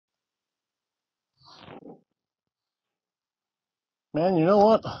Man, you know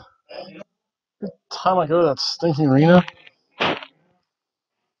what? Time I go to that stinking arena, I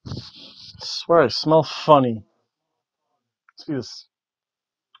swear I smell funny. Let's be this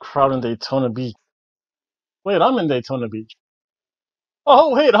crowd in Daytona Beach. Wait, I'm in Daytona Beach.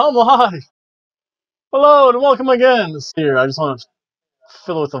 Oh, wait, I'm live. Hello and welcome again. This here. I just want to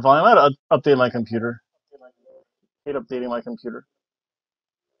fill it with the volume. I had to update my computer. I hate updating my computer.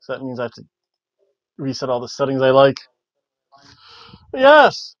 So that means I have to reset all the settings I like. But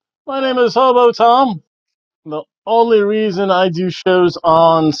yes, my name is Hobo Tom. The only reason I do shows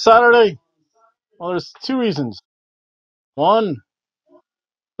on Saturday, well, there's two reasons. One,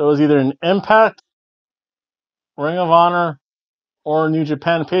 there was either an Impact, Ring of Honor, or New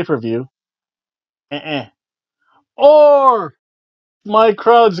Japan pay-per-view. Or my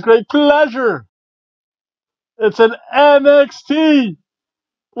crowd's great pleasure. It's an NXT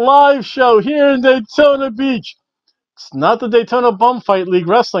live show here in Daytona Beach. It's not the Daytona Bum Fight League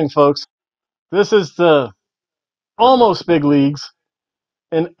Wrestling, folks. This is the almost big leagues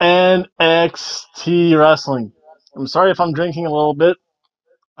in NXT Wrestling. I'm sorry if I'm drinking a little bit.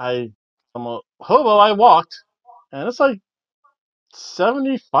 I'm a hobo. I walked, and it's like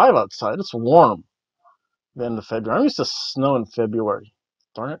 75 outside. It's warm. The end of February. I'm used to snow in February.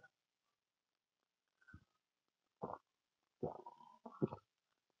 Darn it.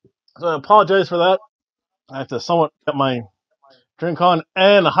 So I apologize for that. I have to somewhat get my drink on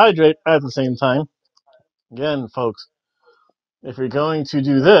and hydrate at the same time. Again, folks, if you're going to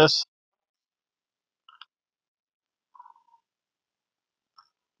do this,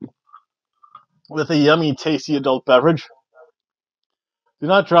 with a yummy, tasty adult beverage, do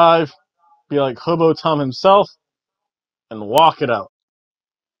not drive, be like Hobo Tom himself, and walk it out.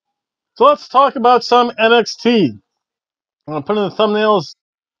 So let's talk about some NXT. I'm going to put in the thumbnails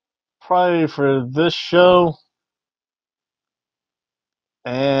probably for this show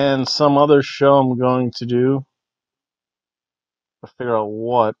and some other show I'm going to do. To figure out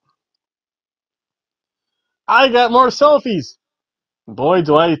what. I got more selfies. Boy,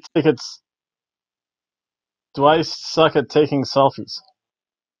 do I suck at taking selfies.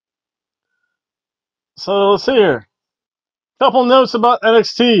 So let's see here. Couple notes about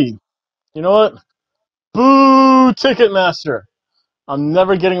NXT. You know what? Boo Ticketmaster. I'm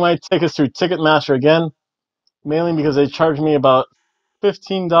never getting my tickets through Ticketmaster again. Mainly because they charge me about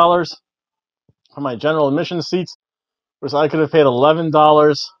 $15 for my general admission seats, whereas I could have paid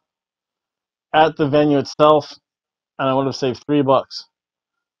 $11 at the venue itself, and I would have saved $3.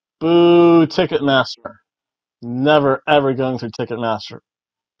 Boo Ticketmaster. Never ever going through Ticketmaster.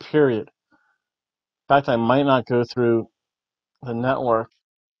 Period. In fact, I might not go through the network,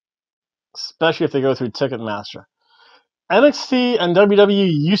 especially if they go through Ticketmaster. NXT and WWE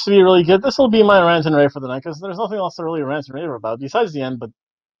used to be really good. This will be my rant and rave for the night because there's nothing else to really rant and rave about besides the end, but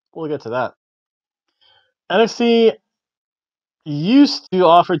we'll get to that. NXT used to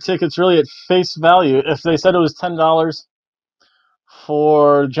offer tickets really at face value. If they said it was $10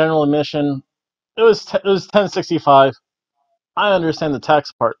 for general admission, it was $10.65. I understand the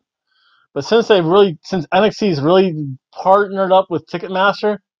tax part, but since NXT's really partnered up with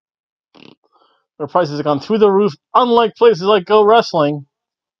Ticketmaster, their prices have gone through the roof. Unlike places like Go Wrestling,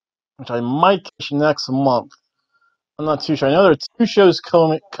 which I might catch next month. I'm not too sure. I know there are two shows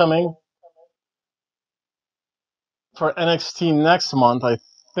coming for NXT next month. I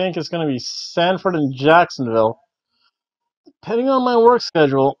think it's going to be Sanford and Jacksonville. Depending on my work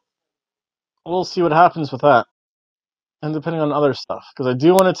schedule, we'll see what happens with that. And depending on other stuff. Because I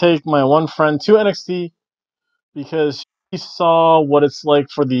do want to take my one friend to NXT because she saw what it's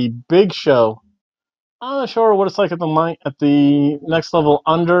like for the big show. I'm not sure what it's like at the next level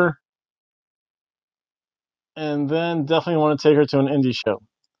under. And then definitely want to take her to an indie show.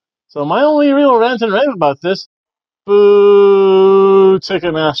 So my only real rant and rave about this, boo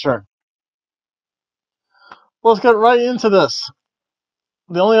Ticketmaster. Let's get right into this.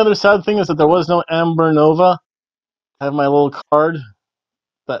 The only other sad thing is that there was no Amber Nova. I have my little card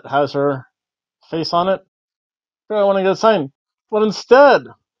that has her face on it. I want to get a sign. But instead,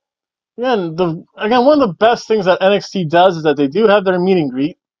 one of the best things that NXT does is that they do have their meet and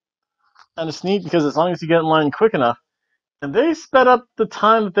greet. And it's neat because as long as you get in line quick enough, and they sped up the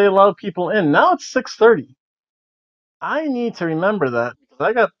time that they allow people in. Now it's 6:30. I need to remember that because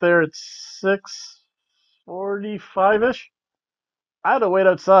I got there at 6:45-ish. I had to wait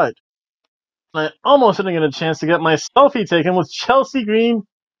outside. I almost didn't get a chance to get my selfie taken with Chelsea Green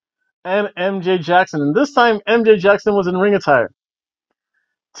and MJ Jackson. And this time, MJ Jackson was in ring attire.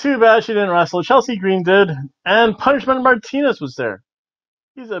 Too bad she didn't wrestle. Chelsea Green did. And Punishment Martinez was there.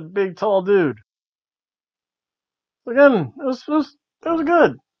 He's a big, tall dude. Again, it was It was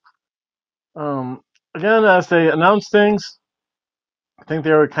good. Again, as they announced things, I think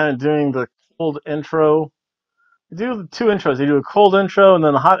they were kind of doing the cold intro. They do two intros. They do a cold intro and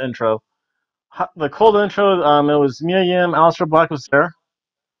then a hot intro. The cold intro, it was Mia Yim, Aleister Black was there,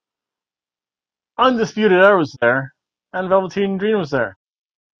 Undisputed Era was there, and Velveteen Dream was there.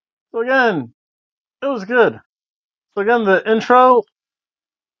 So again, it was good. So again, the intro,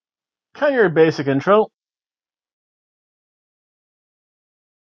 kind of your basic intro.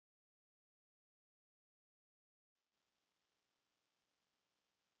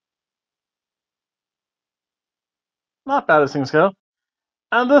 Not bad as things go.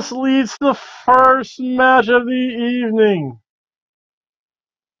 And this leads to the first match of the evening.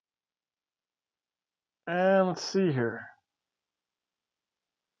 And let's see here.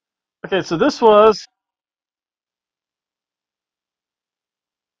 Okay, so this was.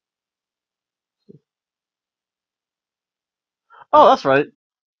 Oh, that's right.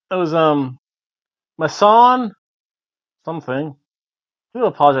 It was Mason something. I do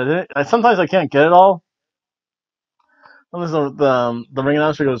apologize. Sometimes I can't get it all. Sometimes the ring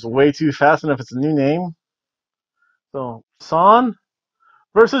announcer goes way too fast, and if it's a new name, so Son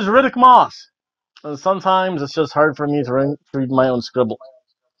versus Riddick Moss. And sometimes it's just hard for me to read my own scribble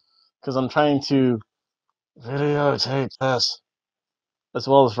because I'm trying to videotape this as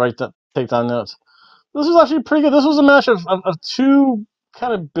well as take down notes. This was actually pretty good. This was a match of two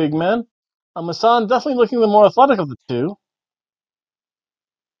kind of big men. Masan definitely looking the more athletic of the two.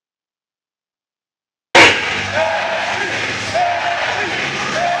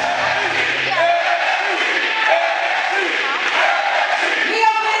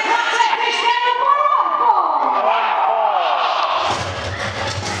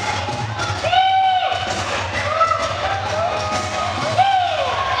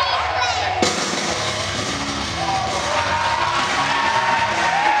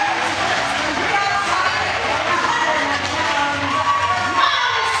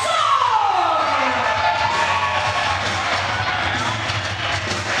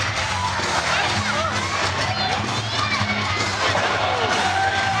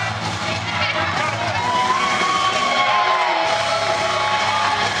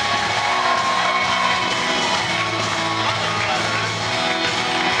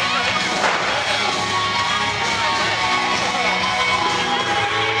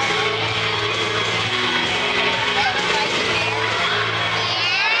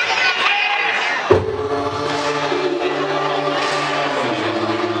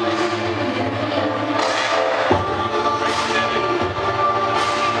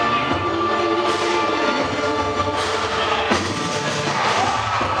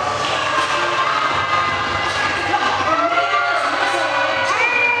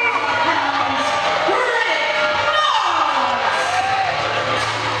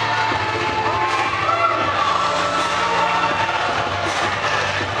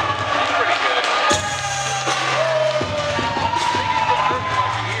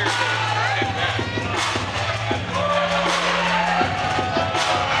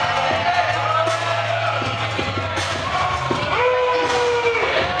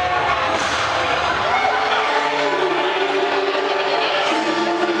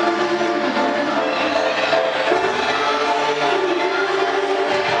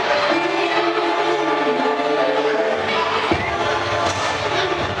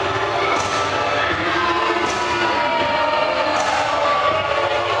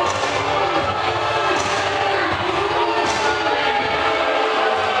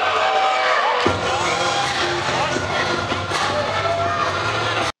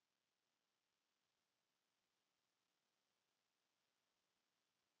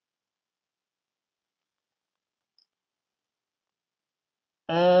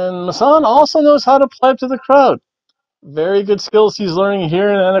 And Masan also knows how to play up to the crowd. Very good skills he's learning here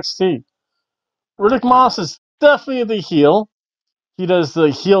in NXT. Riddick Moss is definitely the heel. He does the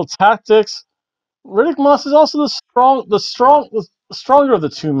heel tactics. Riddick Moss is also the stronger of the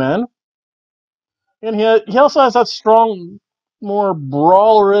two men, and he also has that strong, more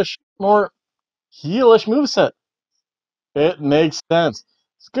brawlerish, more heelish moveset. It makes sense.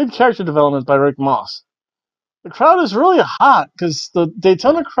 It's good character development by Rick Moss. The crowd is really hot because the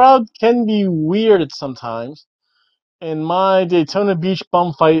Daytona crowd can be weird at sometimes. In my Daytona Beach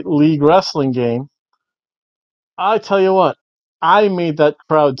Bum Fight League wrestling game, I tell you what, I made that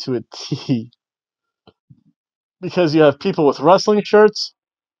crowd to a T. Because you have people with wrestling shirts,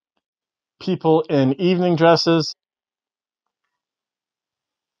 people in evening dresses,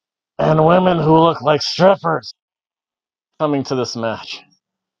 and women who look like strippers coming to this match,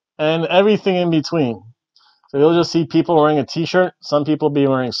 and everything in between. So you'll just see people wearing a t-shirt, some people be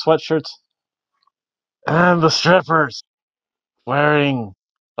wearing sweatshirts, and the strippers wearing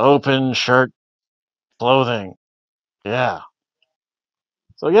open shirt clothing. Yeah.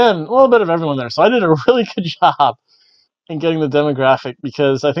 So again, a little bit of everyone there. So I did a really good job in getting the demographic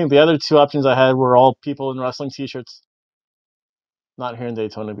because I think the other two options I had were all people in wrestling t-shirts, not here in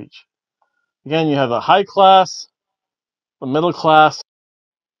Daytona Beach. Again, you have the high class, the middle class,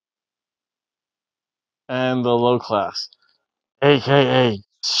 and the low class, aka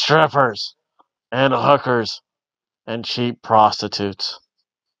strippers and hookers and cheap prostitutes.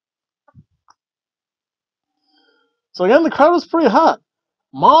 So again, the crowd was pretty hot.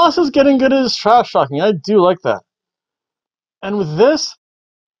 Moss is getting good at his trash talking. I do like that. And with this,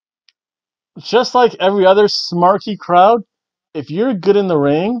 just like every other smarky crowd, if you're good in the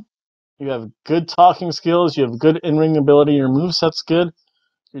ring, you have good talking skills, you have good in-ring ability, your moveset's good,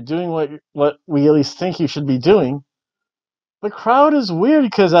 you're doing what we at least think you should be doing, the crowd is weird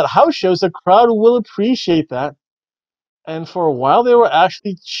because at house shows, the crowd will appreciate that. And for a while, they were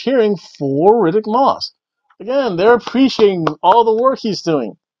actually cheering for Riddick Moss. Again, they're appreciating all the work he's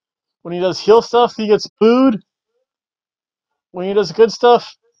doing. When he does heel stuff, he gets booed. When he does good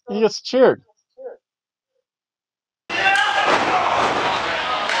stuff, he gets cheered.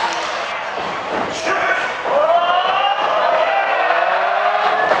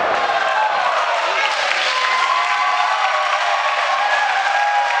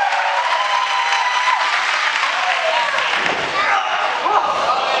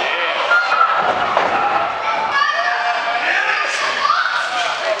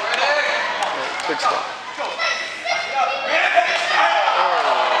 Good spot.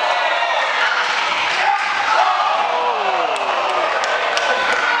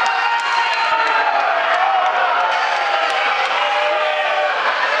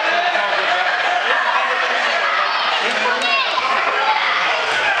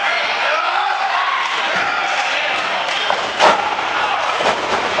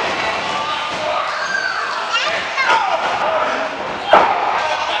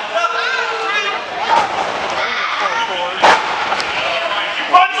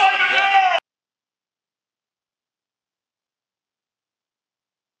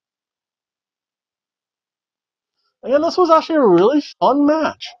 Again, this was actually a really fun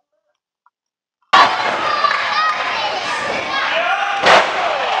match.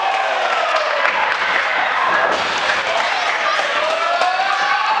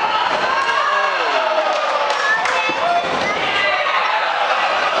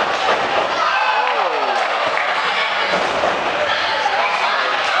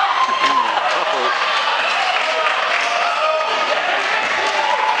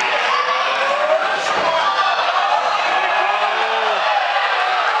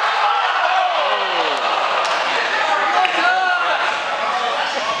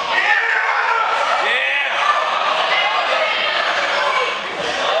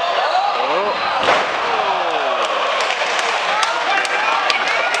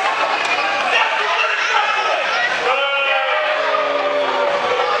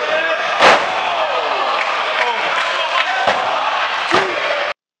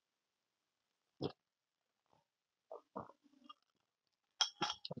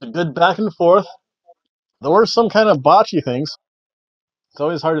 A good back and forth. There were some kind of botchy things. It's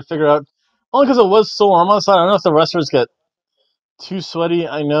always hard to figure out. Only because it was so warm outside. I don't know if the wrestlers get too sweaty.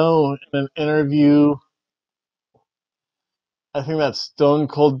 I know in an interview, I think that Stone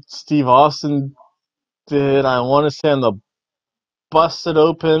Cold Steve Austin did, I want to say on the Busted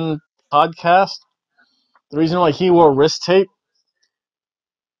Open podcast, the reason why he wore wrist tape,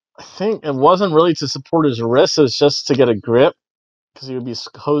 I think it wasn't really to support his wrist, it was just to get a grip because he would be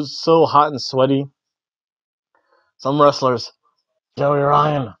so hot and sweaty. Some wrestlers, Joey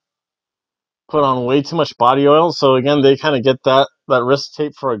Ryan, put on way too much body oil, so again, they kind of get that wrist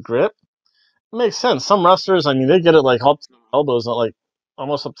tape for a grip. It makes sense. Some wrestlers, I mean, they get it like up to the elbows, not like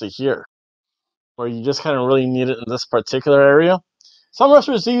almost up to here, where you just kind of really need it in this particular area. Some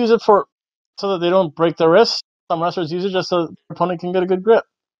wrestlers do use it for so that they don't break their wrist. Some wrestlers use it just so their opponent can get a good grip.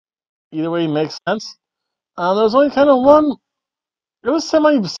 Either way makes sense. There was only kind of one. It was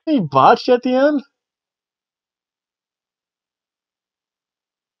semi botched at the end.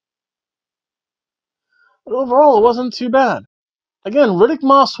 But overall, it wasn't too bad. Again, Riddick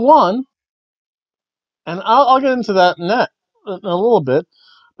Moss won, and I'll get into that in a little bit.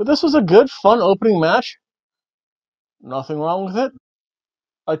 But this was a good, fun opening match. Nothing wrong with it.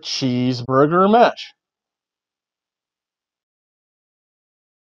 A cheeseburger match.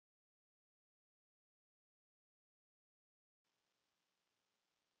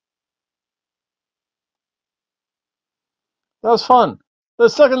 That was fun. The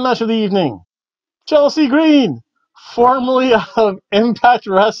second match of the evening. Chelsea Green, formerly of Impact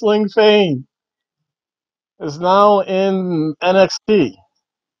Wrestling fame, is now in NXT.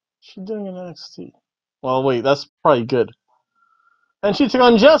 She's doing an NXT. Well, wait, that's probably good. And she took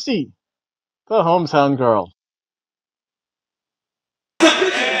on Jessie, the hometown girl.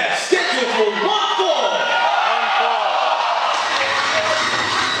 Scheduled for one fall.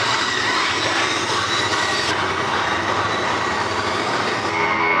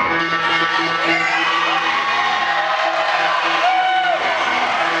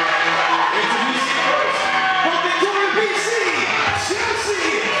 Introducing first, from Victoria, BC, Chelsea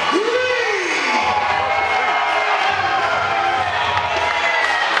Green.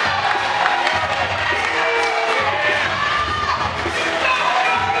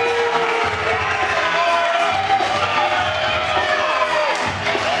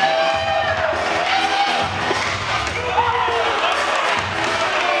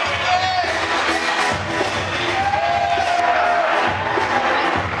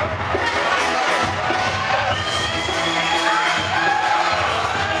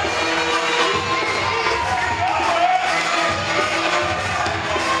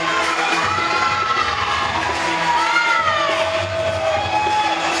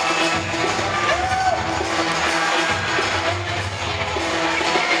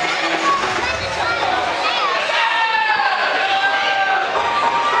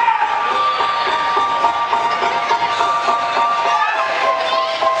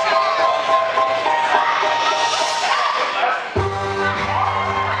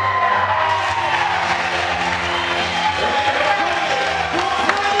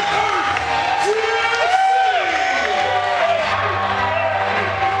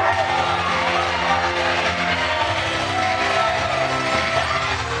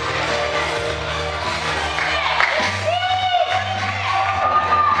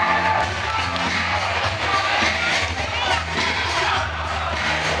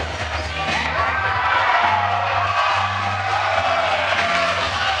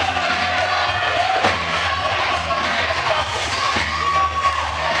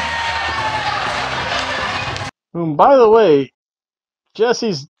 Whom, by the way,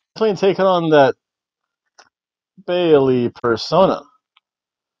 Jesse's definitely taking on that Bailey persona.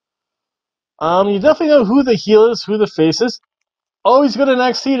 You definitely know who the heel is, who the face is. Always good in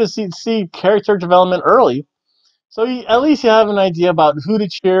NXT to see character development early. So at least you have an idea about who to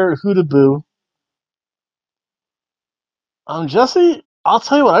cheer, who to boo. Jesse, I'll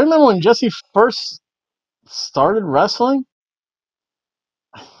tell you what, I remember when Jesse first started wrestling.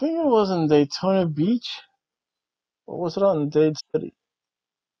 I think it was in Daytona Beach. Or was it on Dade City?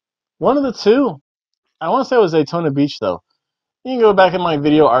 One of the two. I want to say it was Daytona Beach, though. You can go back in my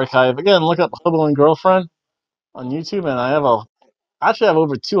video archive. Again, look up Hobo and Girlfriend on YouTube, and I actually have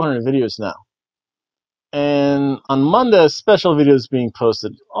over 200 videos now. And on Monday, a special video is being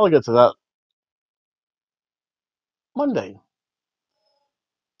posted. I'll get to that Monday.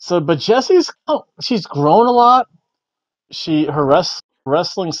 So, but she's grown a lot. Her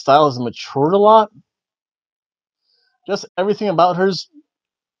wrestling style has matured a lot. Just everything about hers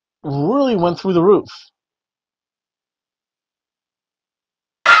really went through the roof.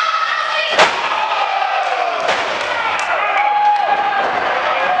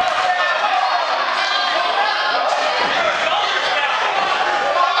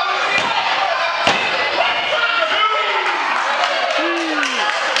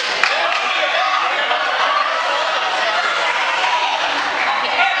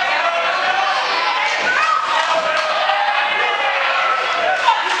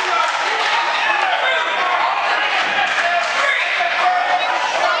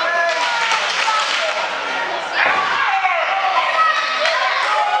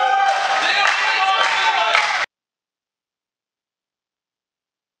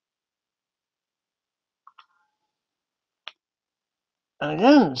 And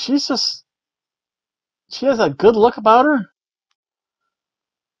again, she has a good look about her.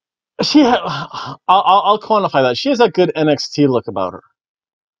 I'll quantify that. She has a good NXT look about her.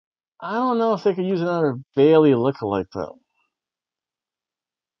 I don't know if they could use another Bailey lookalike though.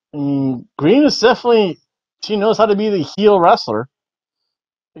 I mean, Green is definitely, she knows how to be the heel wrestler.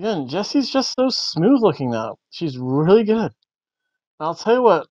 Again, Jessie's just so smooth looking now. She's really good. And I'll tell you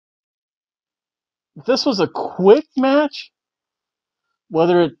what, if this was a quick match,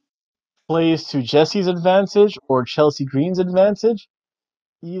 whether it plays to Jessie's advantage or Chelsea Green's advantage,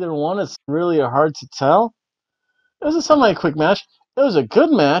 either one is really hard to tell. It was a semi-quick match. It was a good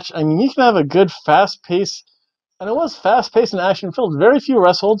match. I mean, you can have a good fast pace, and it was fast paced and action filled. Very few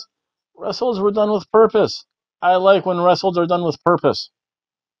wrestles. Wrestles were done with purpose. I like when wrestles are done with purpose.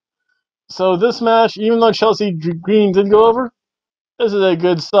 So this match, even though Chelsea Green did go over, this is a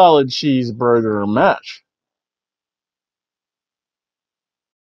good solid cheeseburger match.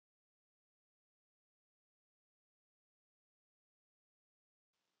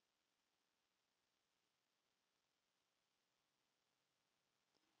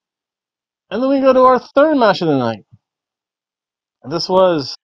 And then we go to our third match of the night. And this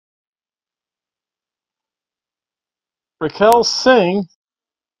was Raquel Singh,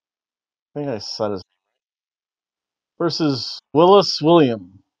 I think I said his versus Willis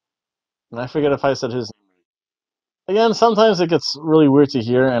William. And I forget if I said his name. Again, sometimes it gets really weird to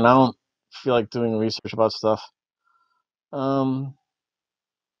hear, and I don't feel like doing research about stuff. This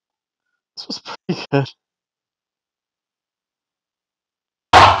was pretty good.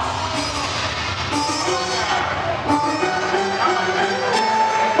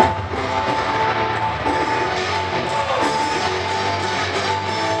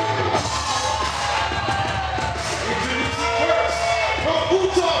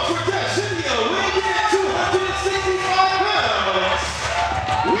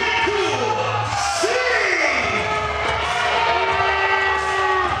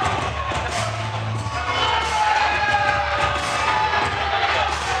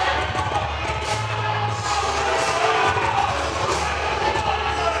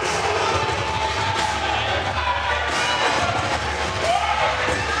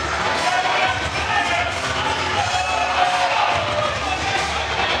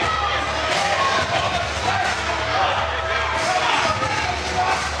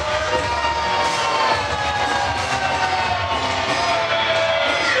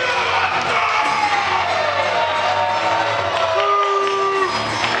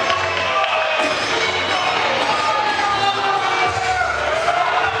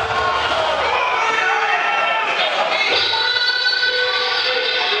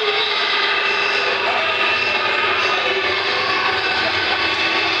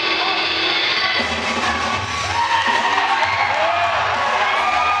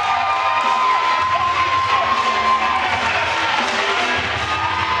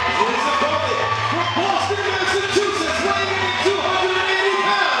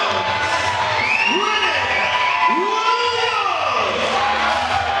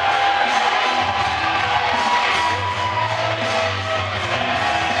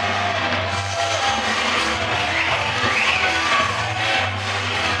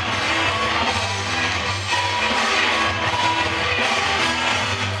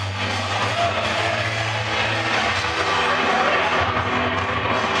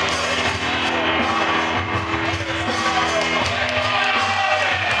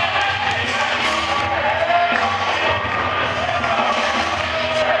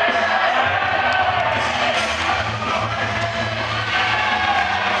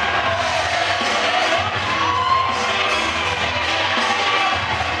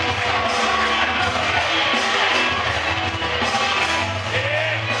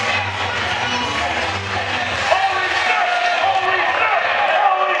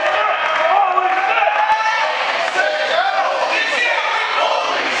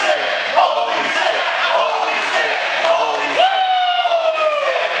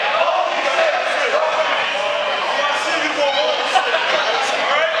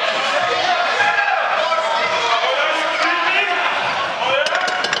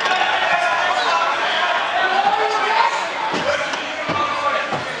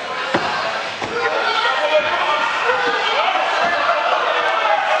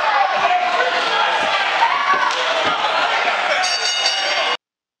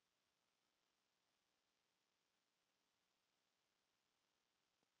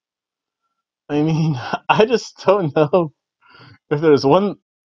 I mean, I just don't know if there's one.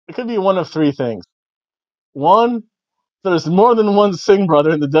 It could be one of three things. One, there's more than one Singh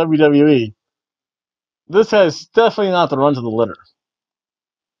brother in the WWE. This guy's definitely not the run to the litter.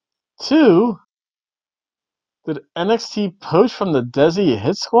 Two, did NXT poach from the Desi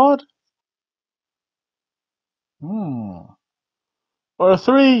Hit Squad? Or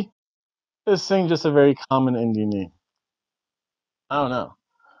three, is Singh just a very common indie name? I don't know.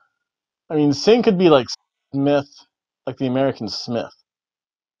 I mean, Singh could be like Smith, like the American Smith.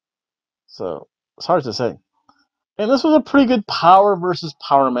 So it's hard to say. And this was a pretty good power versus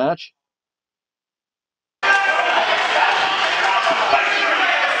power match.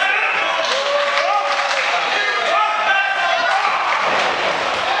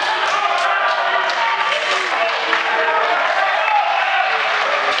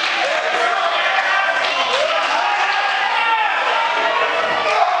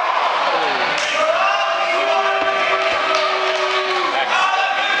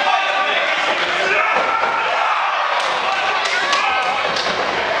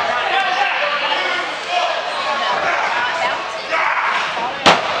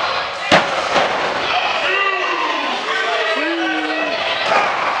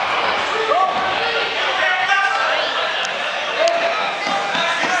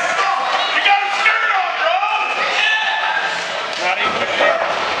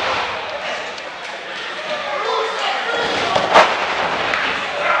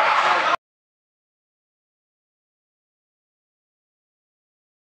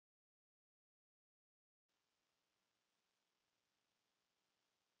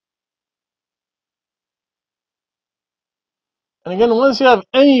 And again, once you have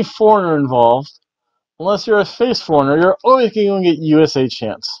any foreigner involved, unless you're a face foreigner, you're always going to get USA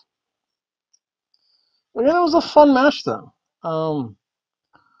chance. Again, it was a fun match, though.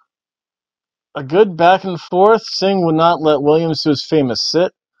 A good back and forth. Singh would not let Williams do his famous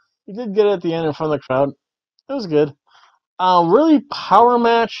sit. He did get it at the end in front of the crowd. It was good. Really power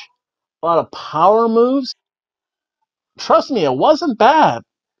match. A lot of power moves. Trust me, it wasn't bad.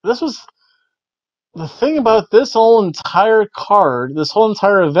 This was the thing about this whole entire card, this whole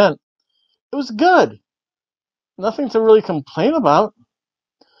entire event. It was good. Nothing to really complain about.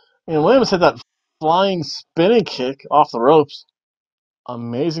 And Williams hit that flying spinning kick off the ropes.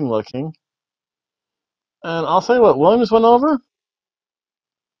 Amazing looking. And I'll tell you what, Williams went over.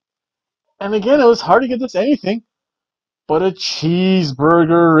 And again, it was hard to get this anything but a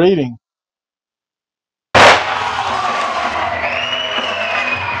cheeseburger rating.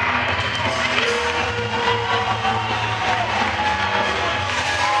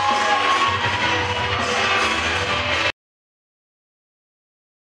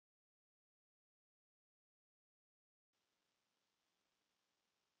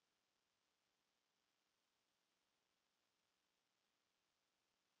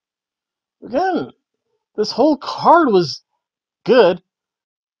 Again, this whole card was good,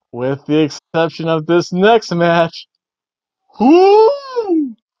 with the exception of this next match.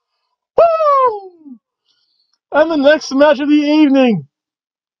 Woo! Woo! And the next match of the evening.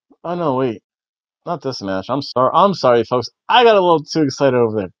 Oh no, wait. Not this match. I'm sorry, folks. I got a little too excited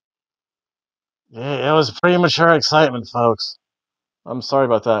over there. Yeah, it was premature excitement, folks. I'm sorry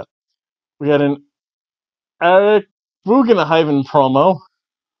about that. We had an Eric Bugenhaven promo,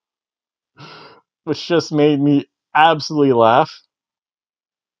 which just made me absolutely laugh.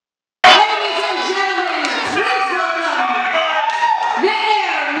 Ladies and gentlemen, please welcome the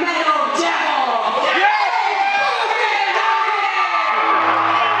Air Metal Devil.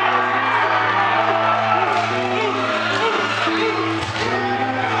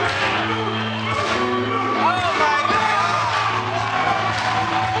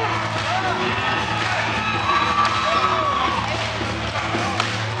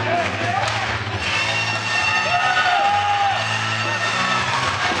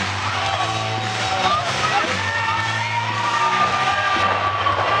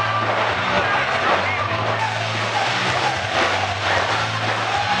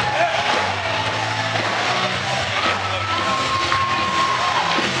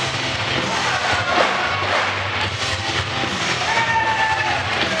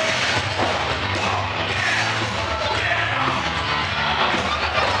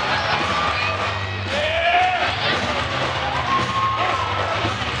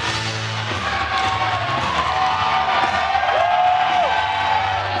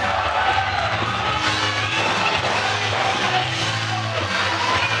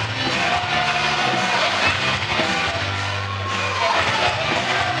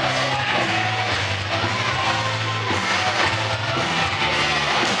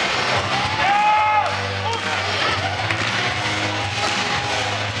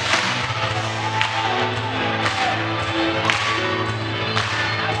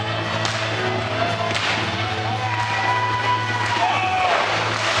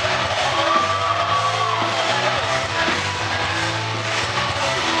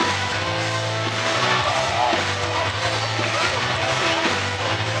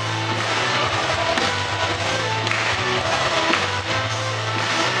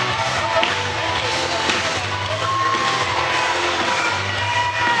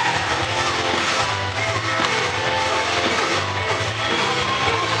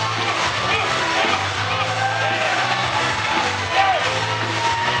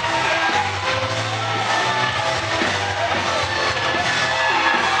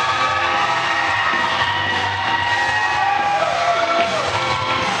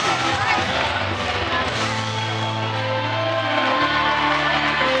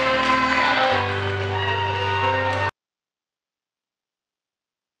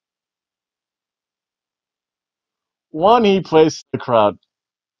 One, he plays the crowd.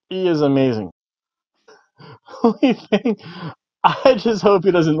 He is amazing. Only thing, I just hope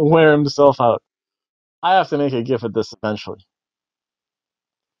he doesn't wear himself out. I have to make a gif of this eventually.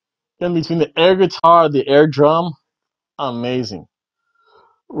 In between the air guitar, the air drum, amazing.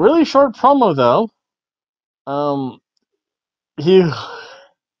 Really short promo though. He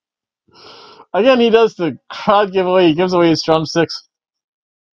again he does the crowd giveaway. He gives away his drumsticks.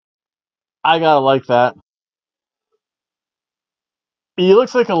 I gotta like that. He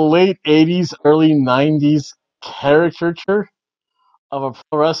looks like a late '80s, early '90s caricature of a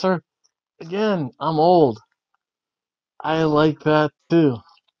pro wrestler. Again, I'm old. I like that too.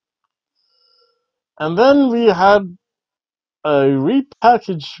 And then we had a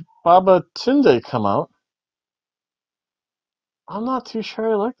repackaged Baba Tunde come out. I'm not too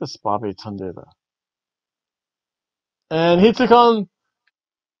sure I like this Bobby Tunde though. And he took on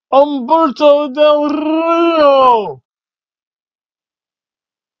Umberto Del Rio.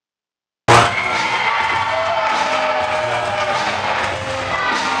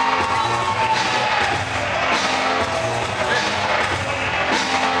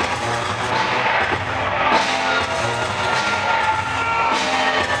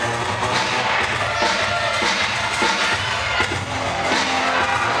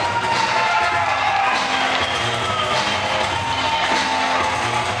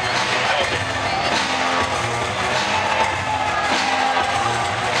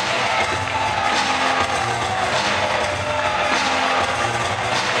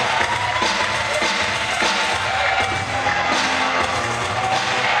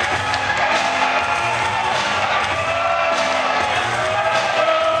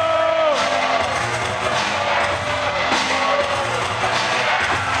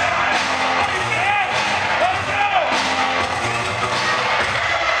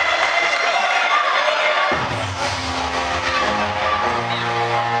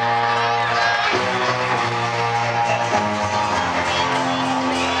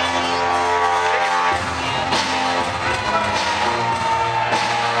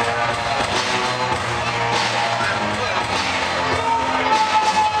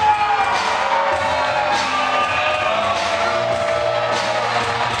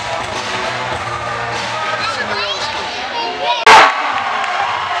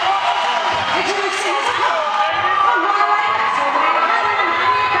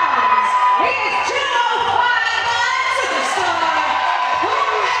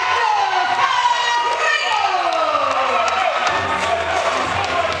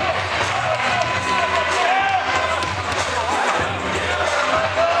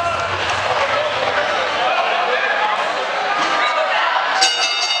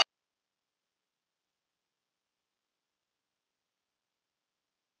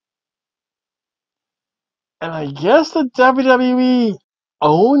 And I guess the WWE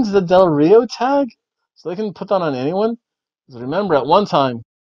owns the Del Rio tag, so they can put that on anyone. Because remember, at one time,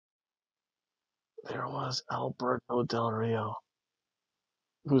 there was Alberto Del Rio,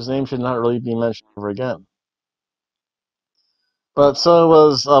 whose name should not really be mentioned ever again. But so it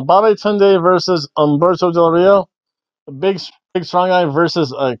was Bobby Tunde versus Umberto Del Rio, a big strong guy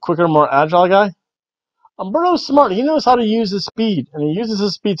versus a quicker, more agile guy. Umberto's smart. He knows how to use his speed, and he uses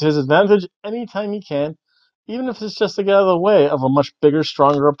his speed to his advantage anytime he can, even if it's just to get out of the way of a much bigger,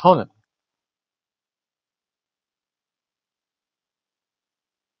 stronger opponent.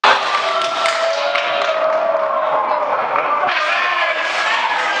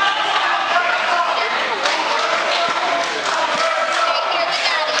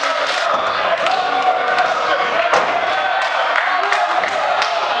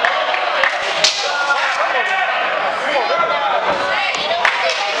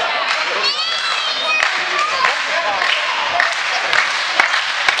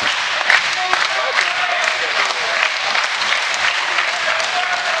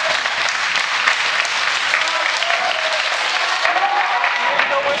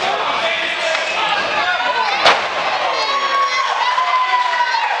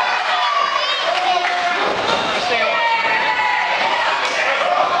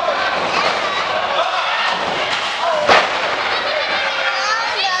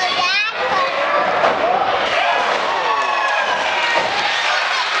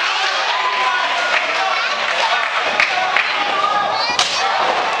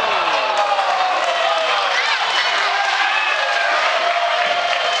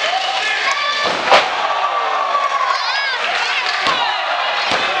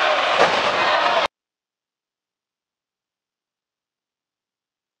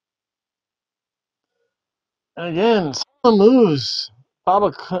 And again, some of the moves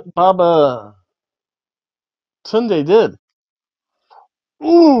Baba Tunde did.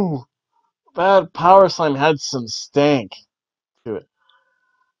 Ooh, that power slam had some stank to it.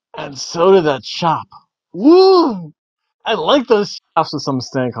 And so did that chop. Woo! I like those chops with some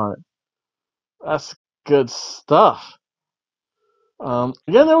stank on it. That's good stuff.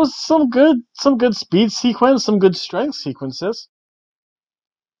 Again, there was some good speed sequence, some good strength sequences.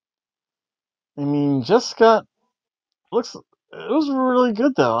 I mean, just got looks. It was really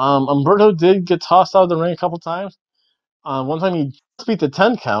good though. Umberto did get tossed out of the ring a couple times. One time he just beat the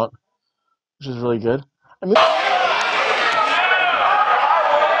 10 count, which is really good. I mean,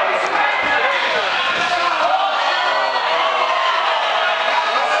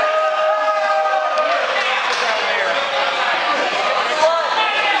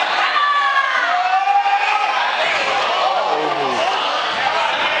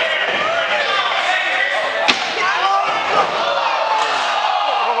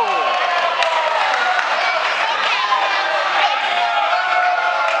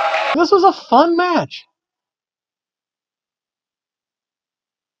 this was a fun match.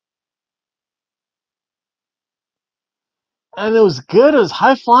 And it was good. It was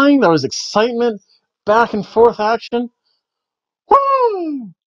high flying. There was excitement, back and forth action.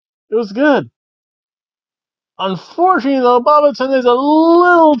 Woo! It was good. Unfortunately, though, Babatunde is a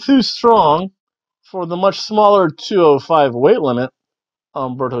little too strong for the much smaller 205 weight limit,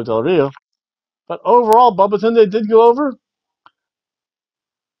 Humberto Del Rio. But overall, Babatunde did go over.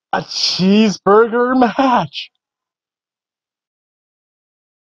 A cheeseburger match.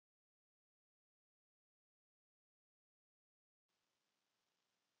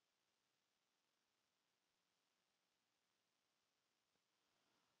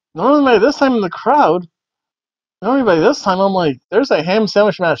 Normally by this time in the crowd, normally by this time I'm like, there's a ham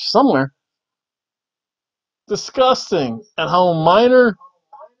sandwich match somewhere. Disgusting. And how minor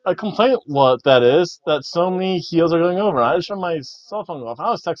a complaint what that is that so many heels are going over. I just turned my cell phone off.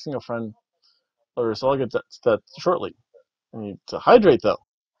 I was texting a friend earlier, so I'll get to that shortly. I need to hydrate though.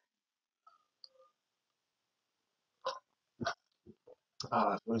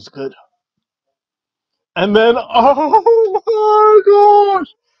 Ah, it was good. And then, oh my gosh,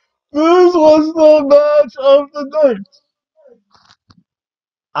 this was the match of the night.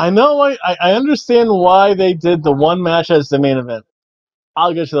 I know, I understand why they did the one match as the main event.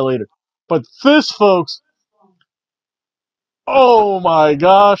 I'll get to that later. But this, folks, oh my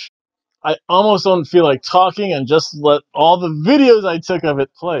gosh, I almost don't feel like talking and just let all the videos I took of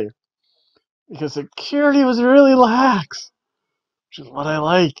it play. Because security was really lax, which is what I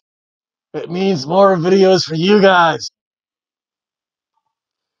like. It means more videos for you guys.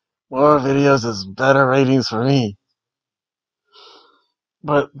 More videos is better ratings for me.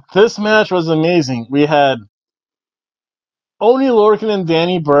 But this match was amazing. We had Oni Lorcan and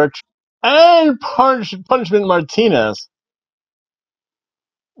Danny Burch and Punishment Martinez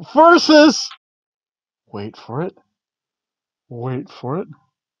versus, wait for it, wait for it,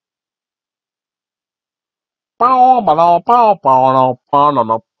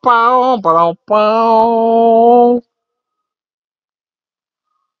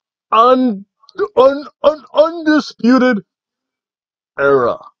 undisputed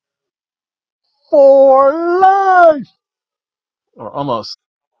era for life, or almost.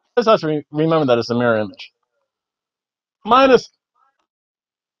 I just have to remember that it's a mirror image. Minus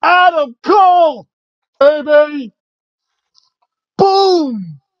Adam Cole, baby,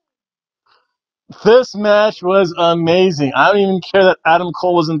 boom. This match was amazing. I don't even care that Adam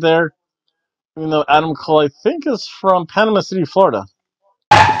Cole wasn't there, even though Adam Cole, I think, is from Panama City, Florida.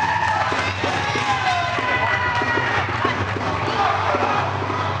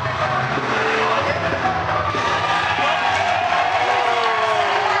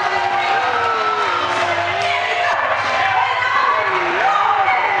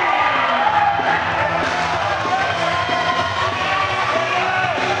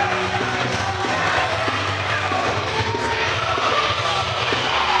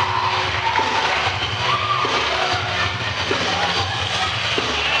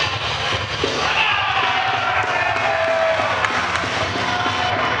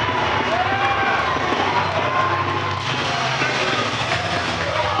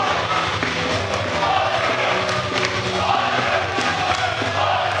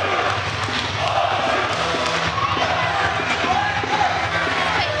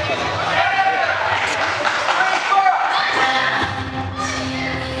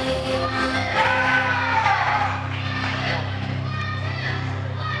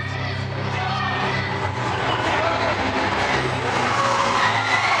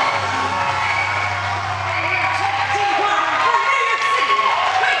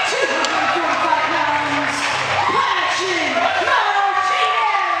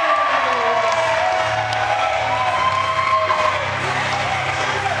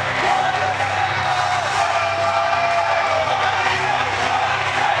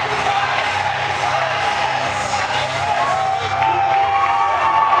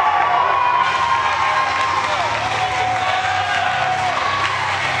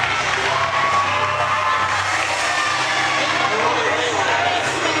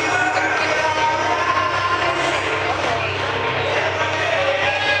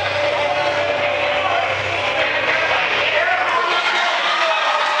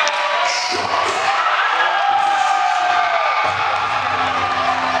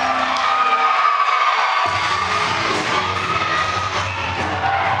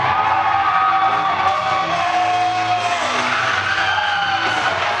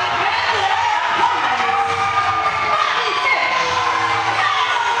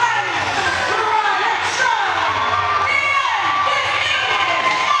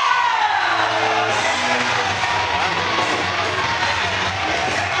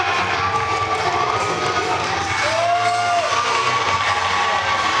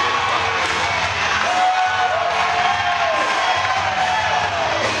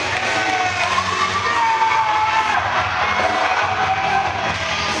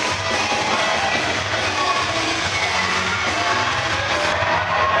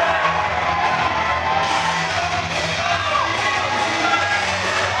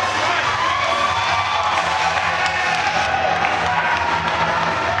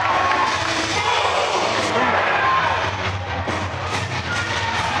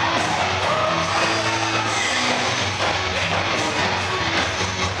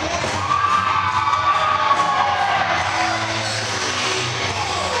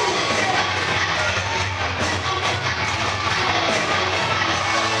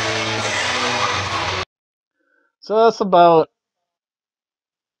 So that's about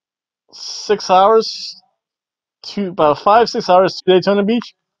 6 hours to about 5-6 hours to Daytona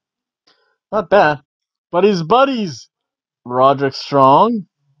Beach. Not bad. But his buddies, Roderick Strong,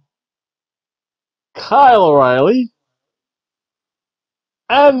 Kyle O'Reilly,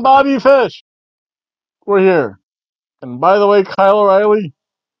 and Bobby Fish were here. And by the way, Kyle O'Reilly,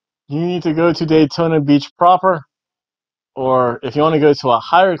 you need to go to Daytona Beach proper, or if you want to go to a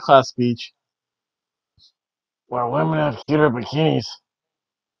higher class beach where women have cuter bikinis,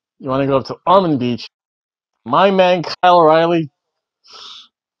 you want to go up to Ormond Beach. My man Kyle O'Reilly,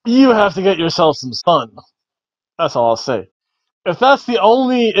 you have to get yourself some sun. That's all I'll say. If that's the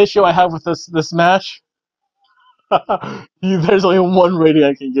only issue I have with this match, there's only one rating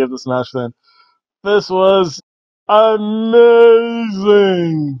I can give this match then. This was amazing.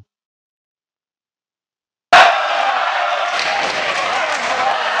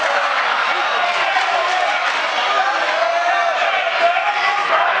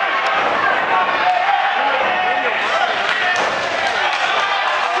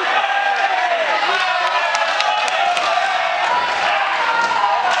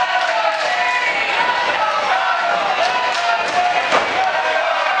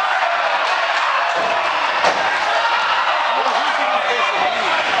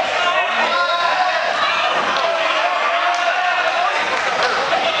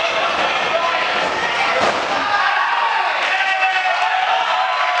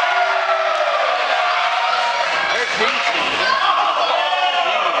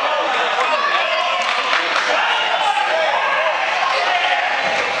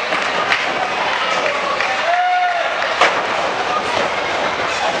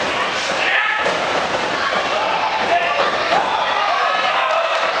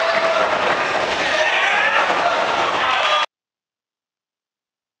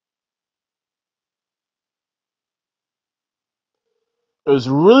 It was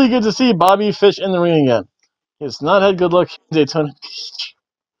really good to see Bobby Fish in the ring again. He has not had good luck in Daytona Beach.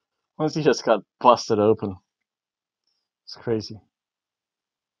 Once he just got busted open. It's crazy.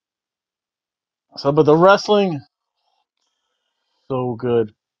 So, but the wrestling, so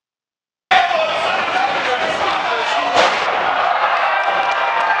good.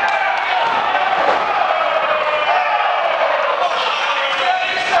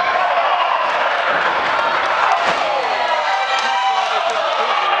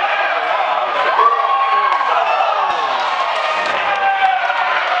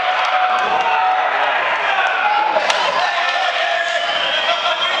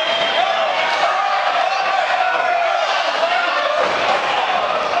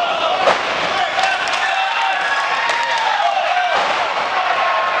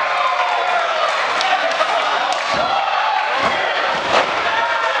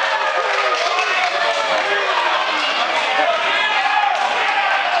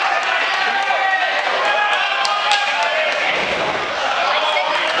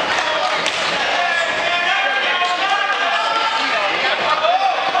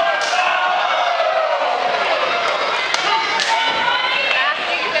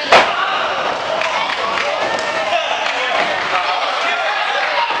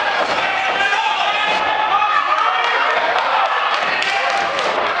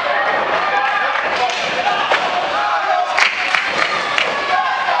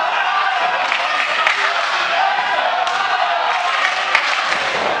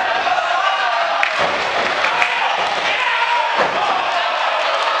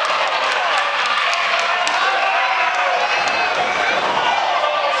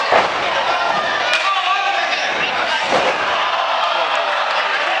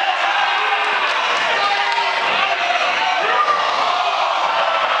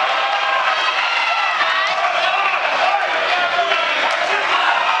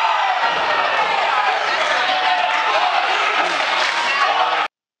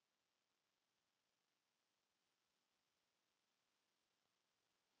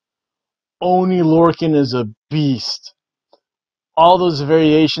 Oni Lorcan is a beast. All those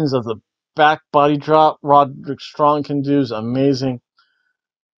variations of the back body drop Roderick Strong can do is amazing.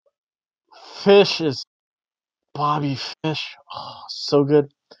 Fish is Bobby Fish. Oh, so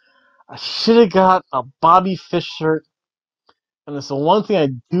good. I should have got a Bobby Fish shirt. And it's the one thing I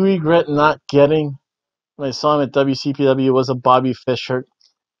do regret not getting when I saw him at WCPW was a Bobby Fish shirt.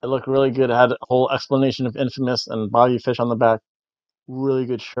 It looked really good. It had a whole explanation of Infamous and Bobby Fish on the back. Really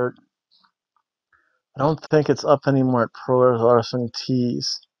good shirt. I don't think it's up anymore at Pro Wrestling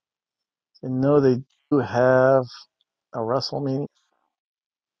Tees. I know they do have a WrestleMania.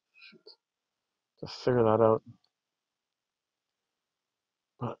 To figure that out.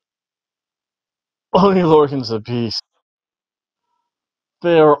 But Only Lorcan's a beast.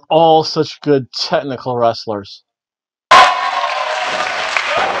 They are all such good technical wrestlers.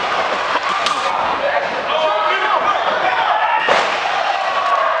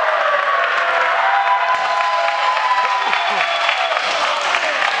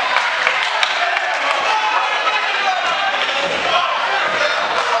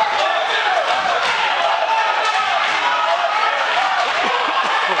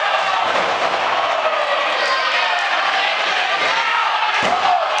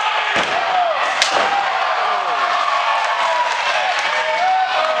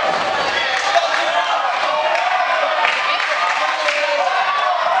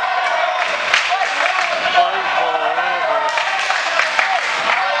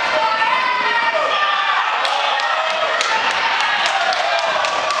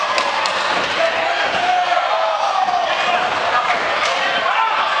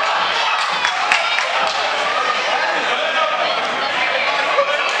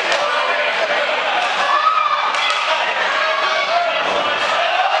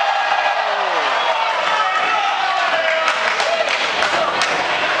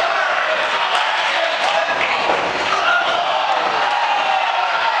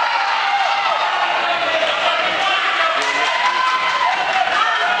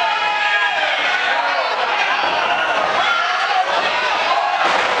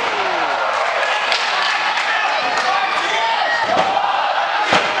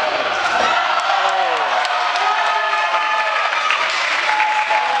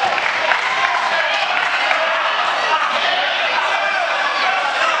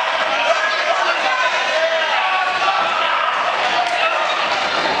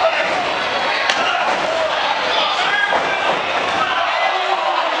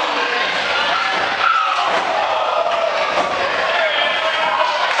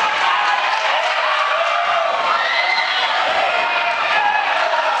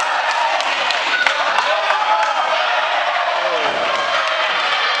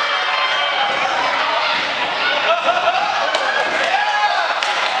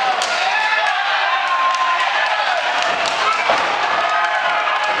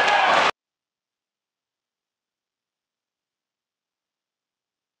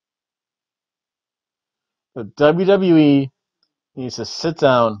 The WWE needs to sit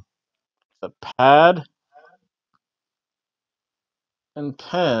down, with a pad and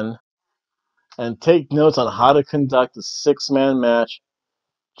pen, and take notes on how to conduct a six-man match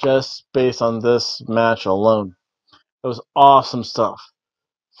just based on this match alone. It was awesome stuff.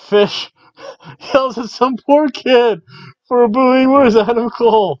 Fish yells at some poor kid for booing where's Adam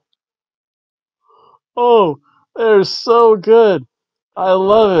Cole. Oh, they're so good. I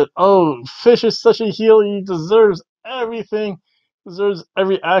love it. Oh, Fish is such a heel. He deserves everything. Deserves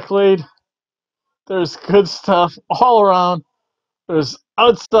every accolade. There's good stuff all around. There's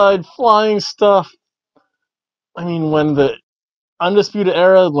outside flying stuff. I mean, when the Undisputed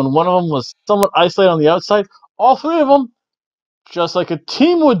Era, when one of them was somewhat isolated on the outside, all three of them, just like a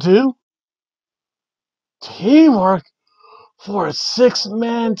team would do, teamwork for a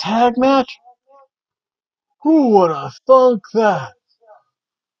six-man tag match? Who would have thunk that?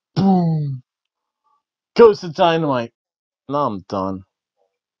 Boom. Goes to Dynamite. Now I'm done.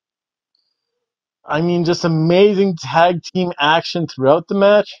 I mean, just amazing tag team action throughout the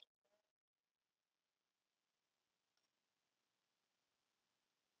match.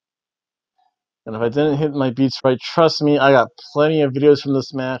 And if I didn't hit my beats right, trust me, I got plenty of videos from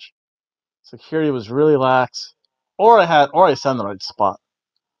this match. Security was really lax. Or I sat in the right spot.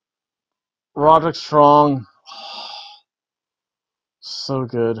 Roderick Strong. So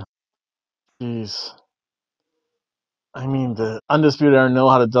good. Jeez. I mean, the Undisputed Era know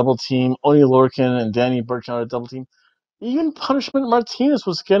how to double team. Only Lorcan and Danny Burch know how to double team. Even Punishment Martinez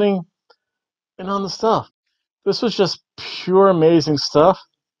was getting in on the stuff. This was just pure amazing stuff.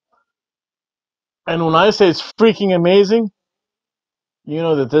 And when I say it's freaking amazing, you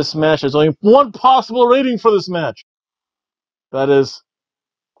know that this match has only one possible rating for this match. That is,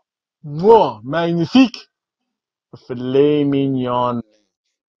 wow, magnifique, filet mignon.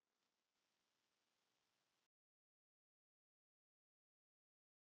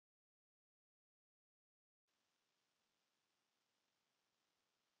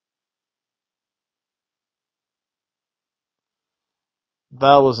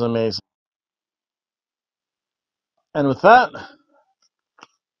 That was amazing. And with that,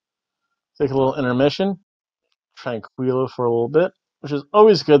 take a little intermission, tranquilo for a little bit, which is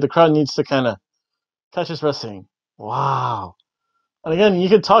always good. The crowd needs to kind of catch its breath saying, wow. And again, you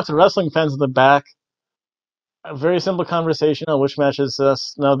can talk to wrestling fans in the back. a very simple conversation on which match is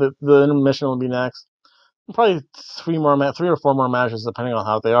this. Now the intermission will be next. Probably three or four more matches, depending on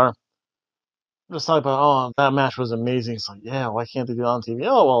how they are. Just talk about, oh, that match was amazing. It's like, yeah, why can't they do it on TV?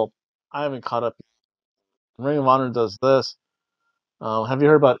 Oh, well, I haven't caught up. Ring of Honor does this. Have you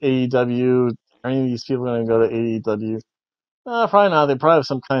heard about AEW? Are any of these people going to go to AEW? Probably not. They probably have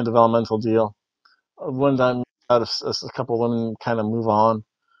some kind of developmental deal. One time, out of a couple of women kind of move on.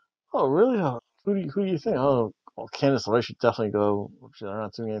 Oh, really? Who do you think? Oh, well, Candice LeRae should definitely go. They're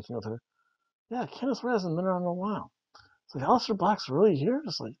not doing anything with her. Yeah, Candice LeRae hasn't been around in a while. It's like, Aleister Black's really here?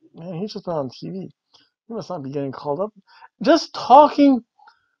 It's like, man, he's just been on TV. He must not be getting called up. Just talking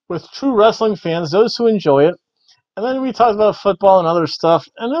with true wrestling fans, those who enjoy it. And then we talked about football and other stuff,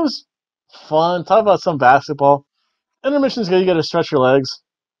 and it was fun. Talk about some basketball. Intermission's good. You got to stretch your legs.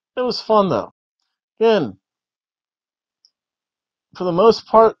 It was fun, though. Again, for the most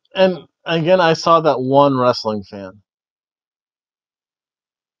part, and again, I saw that one wrestling fan.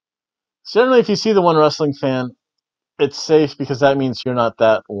 Generally, if you see the one wrestling fan, it's safe because that means you're not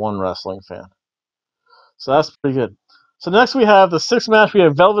that one wrestling fan. So that's pretty good. So next we have the sixth match. We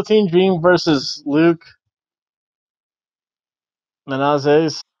have Velveteen Dream versus Luke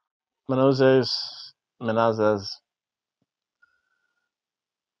Menezes. Menezes.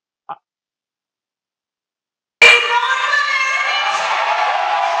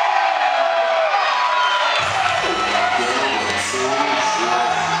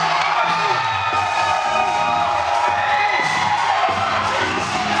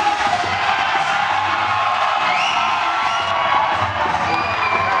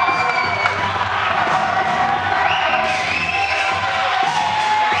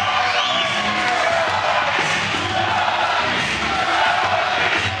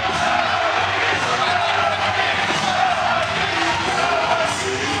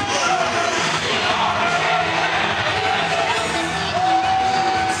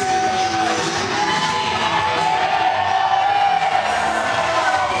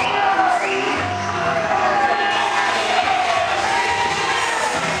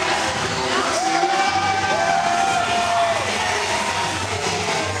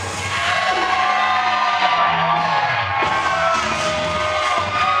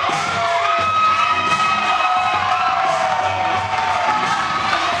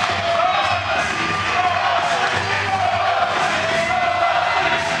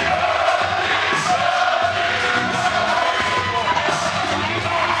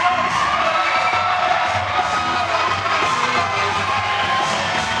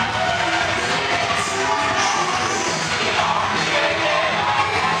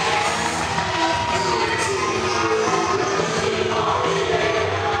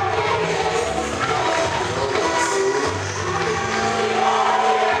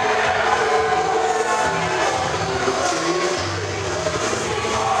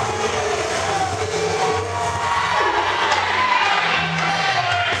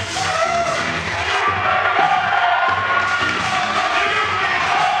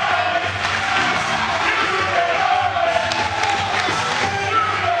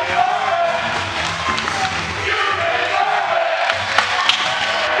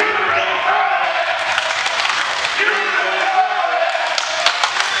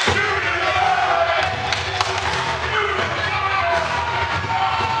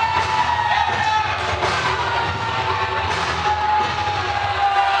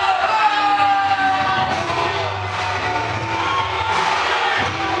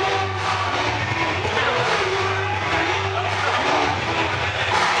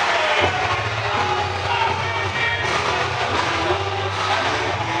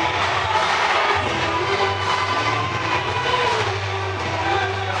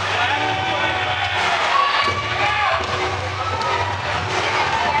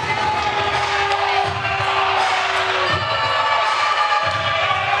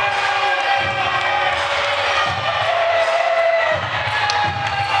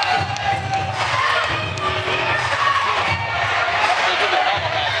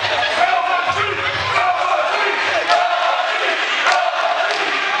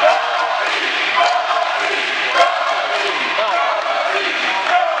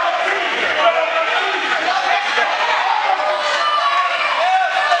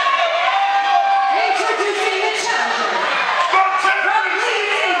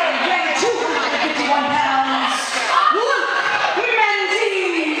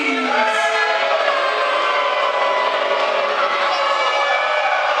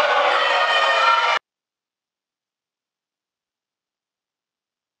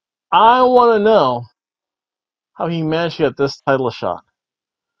 I want to know how he managed to get this title shot.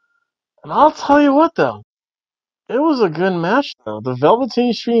 And I'll tell you what, though. It was a good match, though. The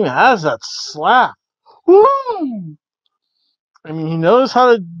Velveteen Dream has that slap. Woo! I mean, he knows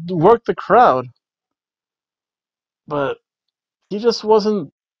how to work the crowd, but he just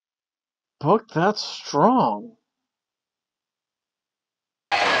wasn't booked that strong.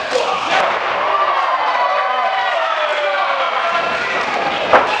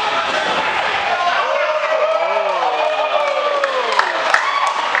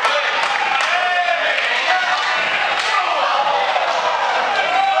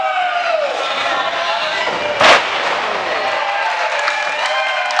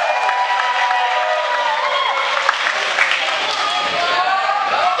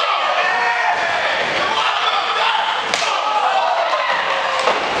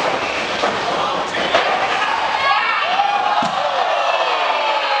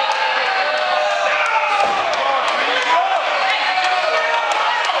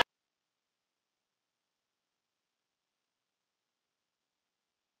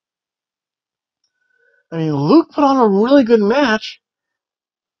 I mean, Luke put on a really good match,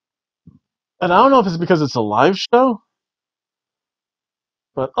 and I don't know if it's because it's a live show,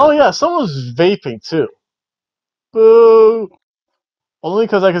 but oh yeah, someone's vaping too. Boo! Only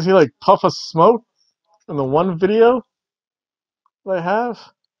because I can see like puff of smoke in the one video that I have.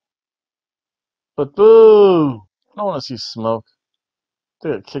 But boo! I don't want to see smoke.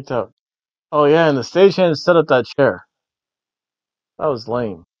 They get kicked out. Oh yeah, and the stagehand set up that chair. That was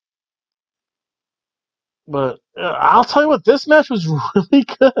lame. But I'll tell you what, this match was really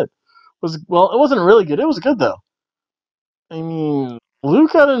good. It wasn't really good. It was good though. I mean,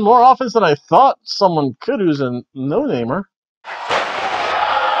 Luke got in more offense than I thought someone could who's a no-namer.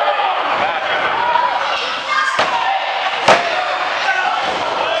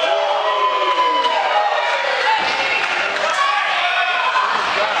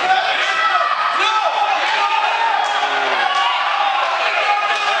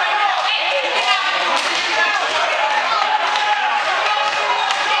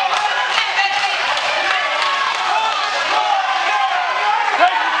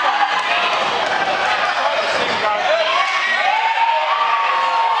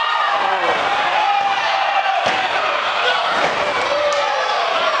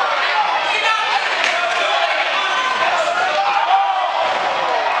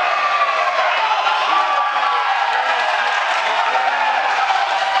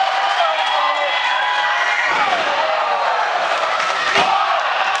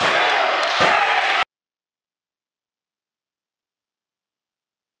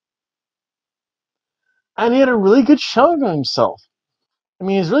 And he had a really good showing of himself. I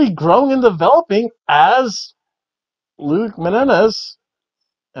mean, he's really growing and developing as Luke Menendez.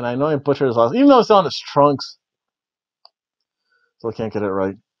 And I know I butchered his last, even though it's on his trunks. Still can't get it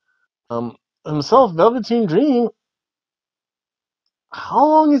right. Himself, Velveteen Dream. How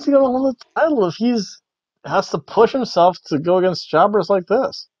long is he going to hold the title if he's has to push himself to go against jobbers like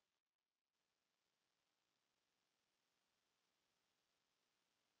this?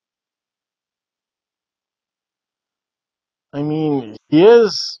 I mean, he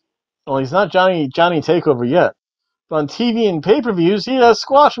is. Well, he's not Johnny Takeover yet. But on TV and pay-per-views, he has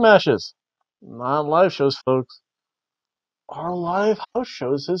squash matches. Not live shows, folks. Our live house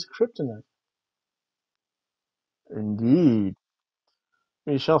shows his kryptonite. Indeed.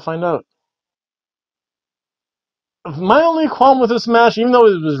 We shall find out. My only qualm with this match, even though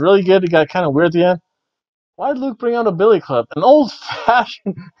it was really good, it got kind of weird at the end. Why did Luke bring out a billy club? An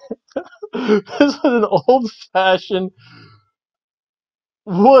old-fashioned... this was an old-fashioned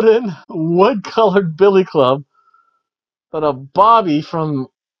wooden, wood-colored billy club that a Bobby from...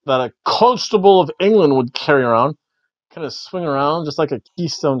 that a constable of England would carry around. Kind of swing around just like a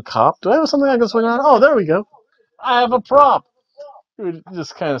Keystone Cop. Do I have something I can swing around? Oh, there we go. I have a prop. It would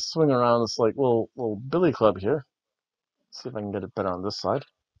just kind of swing around this like little billy club here. See if I can get it better on this side.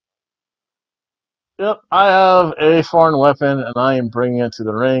 Yep, I have a foreign weapon, and I am bringing it to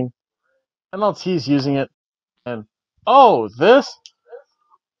the ring. MLT's using it, and oh, this?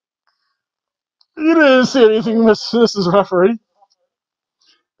 You didn't see anything, Mrs. Referee.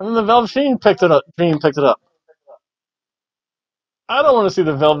 And then the Velveteen picked it up. Dream picked it up. I don't want to see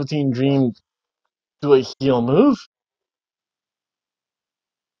the Velveteen Dream do a heel move.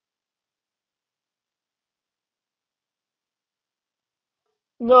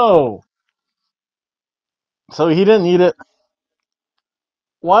 No. So he didn't need it.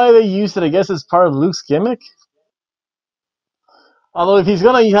 Why they used it, I guess, as part of Luke's gimmick. Although if he's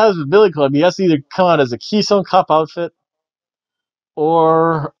gonna have a Billy Club, he has to either come out as a Keystone Cop outfit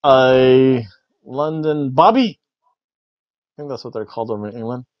or a London Bobby. I think that's what they're called over in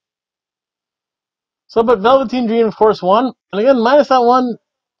England. So, but Velveteen Dream, of course, won. And again, minus that one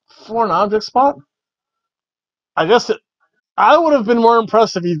for an object spot. I guess I would have been more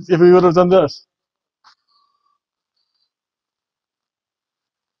impressed if he would have done this.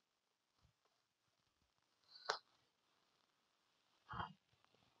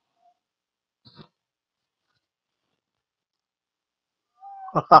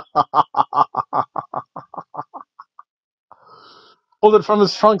 Pulled it from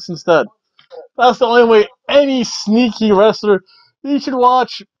his trunks instead. That's the only way any sneaky wrestler. You should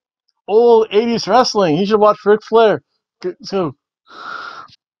watch old 80s wrestling. You should watch Ric Flair. So,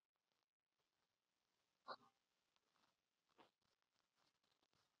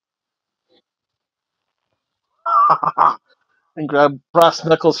 and grab brass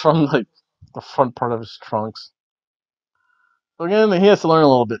knuckles from like the front part of his trunks. So again, he has to learn a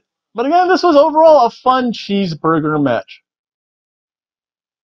little bit. But again, this was overall a fun cheeseburger match.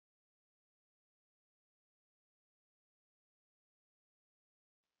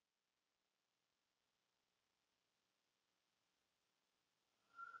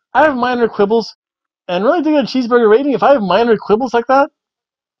 I have minor quibbles, and really to get a cheeseburger rating, if I have minor quibbles like that,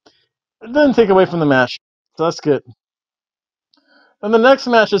 it doesn't take away from the match. So that's good. And the next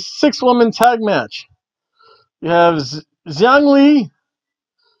match is 6-woman tag match. You have Xiang Li,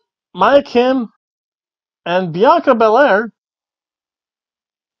 Maya Kim, and Bianca Belair.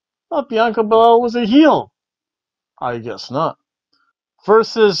 I thought Bianca Belair was a heel. I guess not.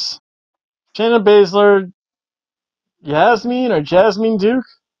 Versus Shayna Baszler, Jasmine Duke,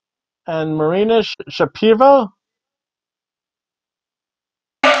 and Marina Shapiro.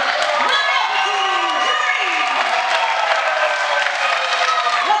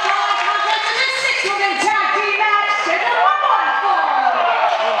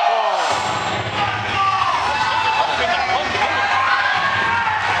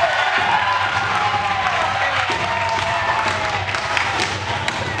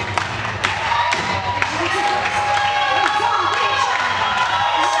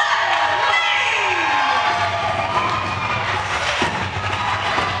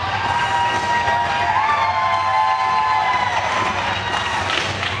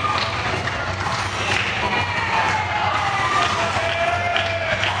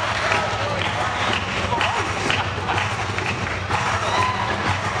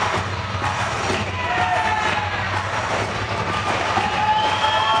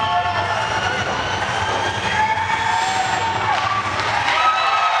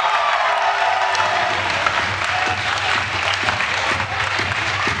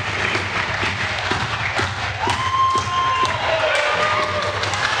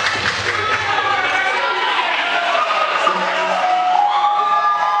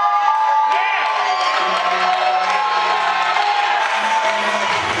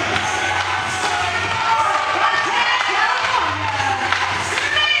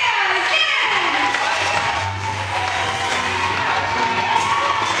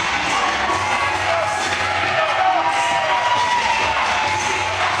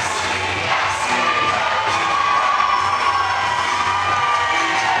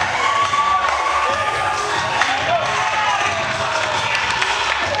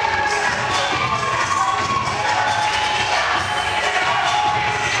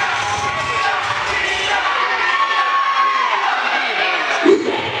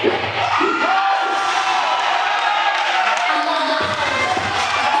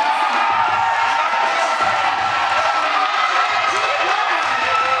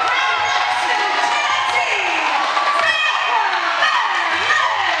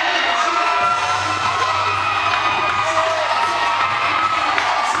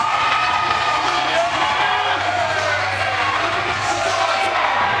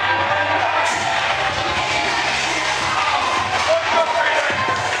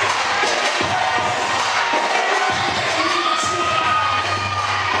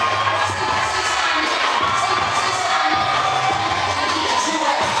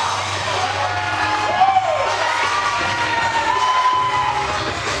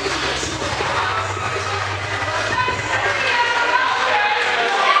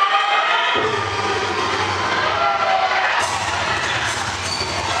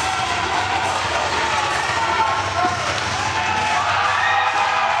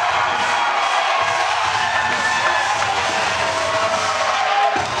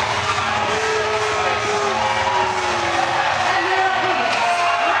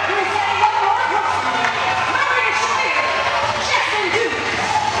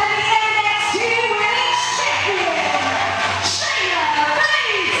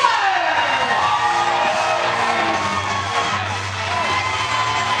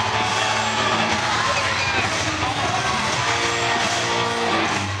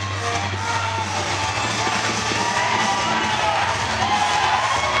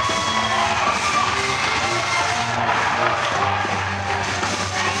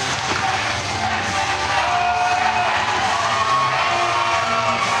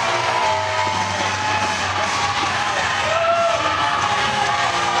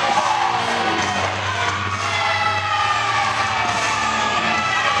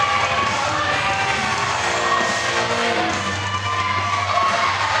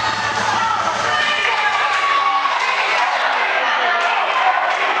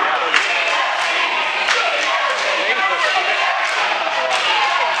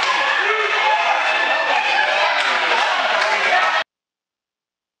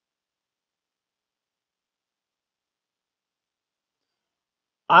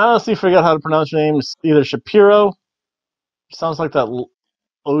 I honestly forget how to pronounce your name. It's either Shapiro, sounds like that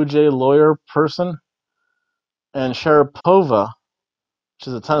OJ lawyer person, and Sharapova, which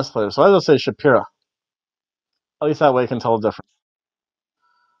is a tennis player. So I just say Shapira. At least that way I can tell the difference.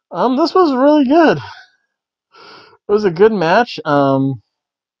 This was really good. It was a good match.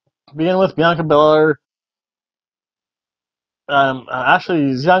 Beginning with Bianca Belair.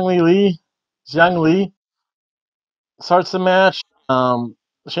 Actually, Zhang Li starts the match.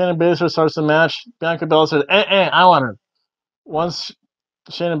 Shannon Baszler starts the match. Bianca Belair says, I want her. Once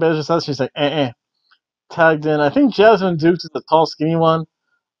Shannon Baszler says, she's like, tagged in. I think Jasmine Dukes is the tall, skinny one.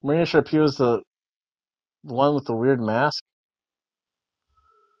 Maria Sharapova is the one with the weird mask.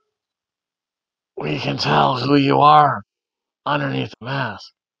 We can tell who you are underneath the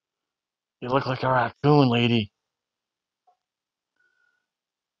mask. You look like a raccoon, lady.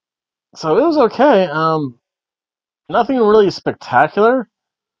 So it was okay. Nothing really spectacular.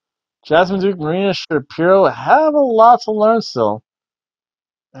 Jasmine Duke, Marina Shapiro have a lot to learn still.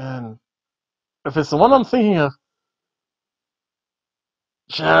 And if it's the one I'm thinking of,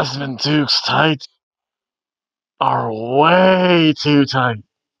 Jasmine Duke's tights are way too tight.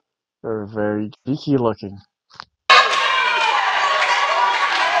 They're very cheeky looking.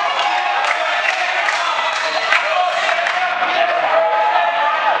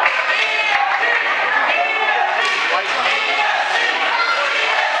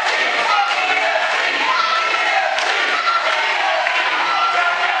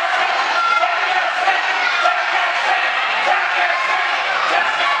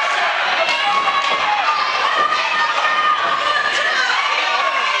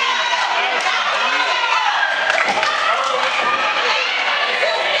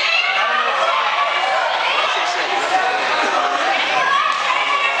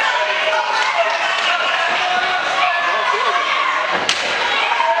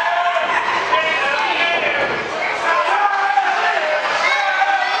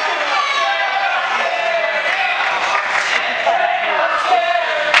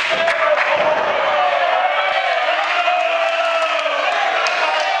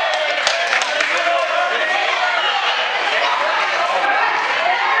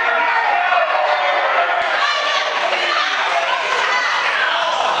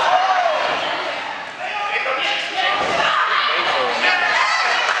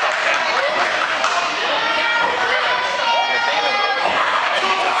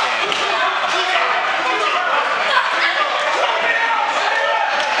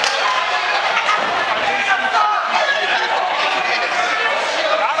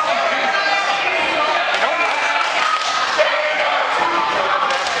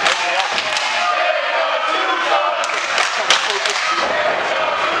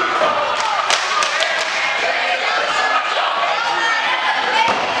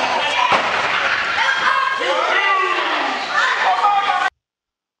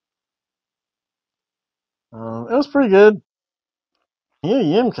 It was pretty good. Yeah,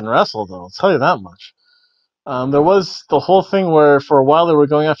 Yim can wrestle, though. I'll tell you that much. There was the whole thing where for a while they were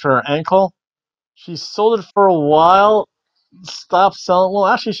going after her ankle. She sold it for a while, stopped selling. Well,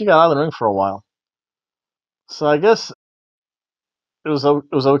 actually, she got out of the ring for a while. So I guess it was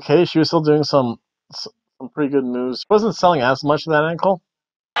okay. She was still doing some pretty good moves. She wasn't selling as much of that ankle.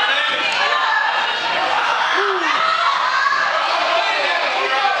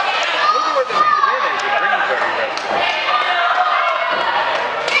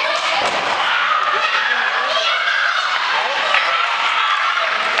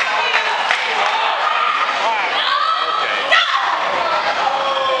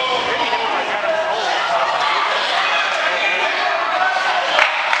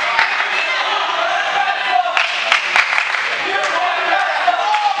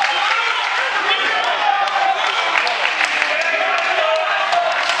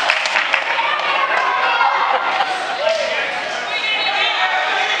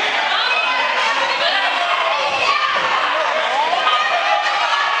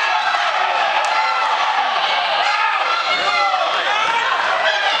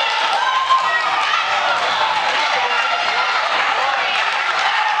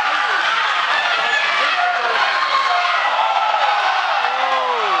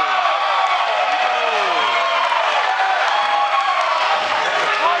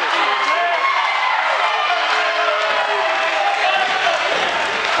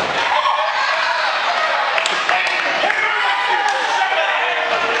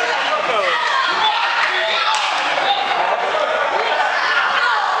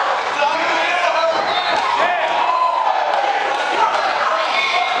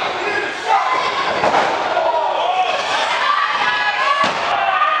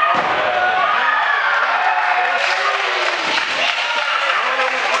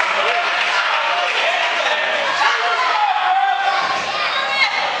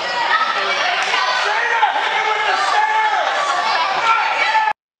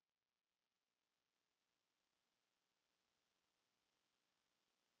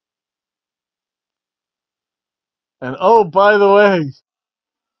 And oh, by the way,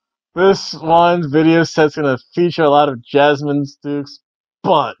 this one video set's gonna feature a lot of Jasmine Dukes,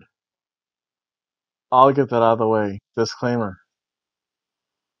 but I'll get that out of the way. Disclaimer.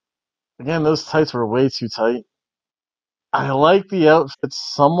 Again, those tights were way too tight. I like the outfits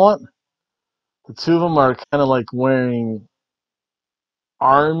somewhat. The two of them are kind of like wearing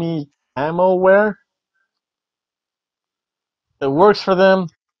army camo wear. It works for them.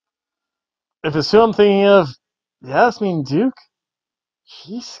 If it's who I'm thinking of, Yasmin Duke,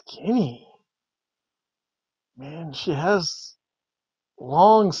 she's skinny. Man, she has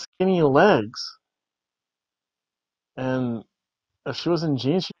long, skinny legs. And if she was in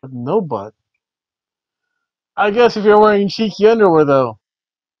jeans, she'd have no butt. I guess if you're wearing cheeky underwear, though,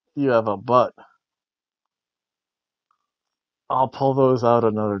 you have a butt. I'll pull those out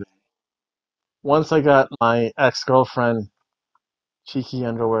another day. Once I got my ex-girlfriend cheeky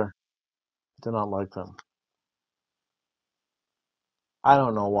underwear, I did not like them. I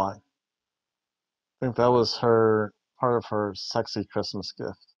don't know why. I think that was her part of her sexy Christmas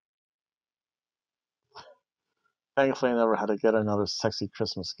gift. Thankfully, I never had to get another sexy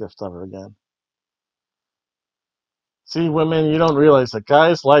Christmas gift ever again. See, women, you don't realize that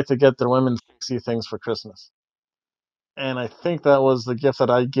guys like to get their women sexy things for Christmas. And I think that was the gift that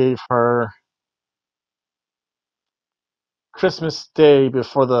I gave her Christmas Day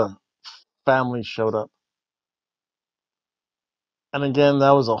before the family showed up. And again,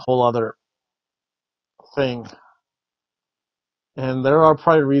 that was a whole other thing. And there are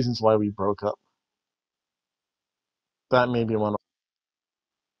probably reasons why we broke up. That may be one of them.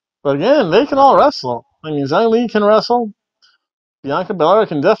 But again, they can all wrestle. I mean, Zhang Li can wrestle. Bianca Belair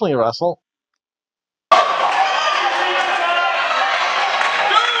can definitely wrestle.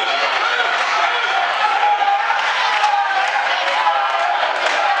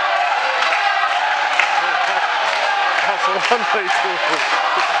 That's one way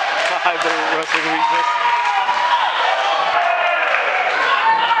to hide their wrestling weakness.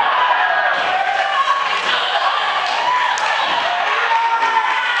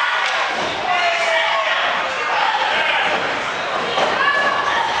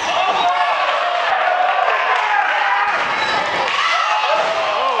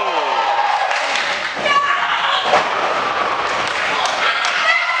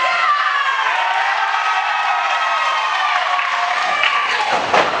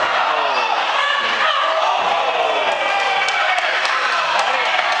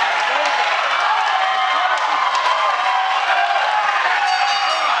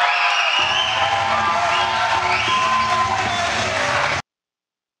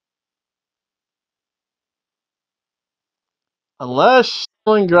 Unless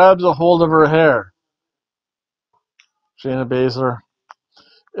someone grabs a hold of her hair. Shayna Baszler.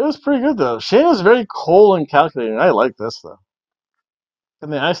 It was pretty good, though. Shayna's very cold and calculating. I like this, though.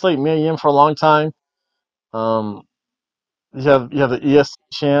 And they isolate Mia Yim for a long time. Um, you have the EST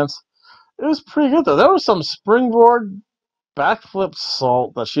chance. It was pretty good, though. There was some springboard backflip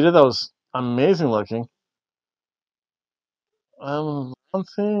salt that she did that was amazing looking. One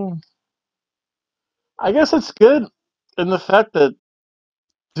thing... I guess it's good in the fact that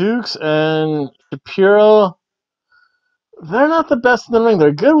Dukes and Shapiro, they're not the best in the ring.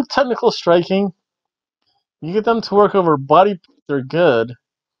 They're good with technical striking. You get them to work over body, they're good.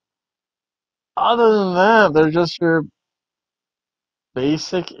 Other than that, they're just your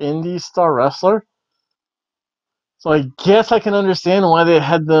basic indie star wrestler. So I guess I can understand why they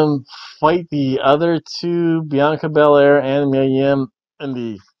had them fight the other two, Bianca Belair and Mia Yim, in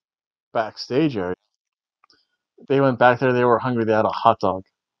the backstage area. They went back there, they were hungry, they had a hot dog.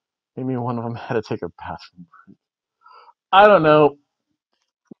 Maybe one of them had to take a bathroom break. I don't know.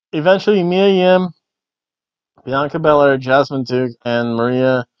 Eventually, Mia Yim, Bianca Belair, Jasmine Duke, and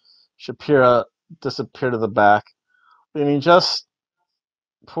Maria Shapira disappear to the back. I mean, just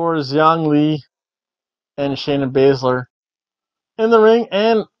poor Zhang Li and Shayna Baszler in the ring,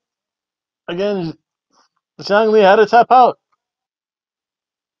 and again, Zhang Li had to tap out.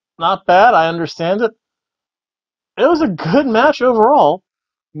 Not bad, I understand it. It was a good match overall.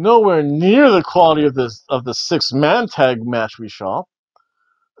 Nowhere near the quality of the six-man tag match we saw.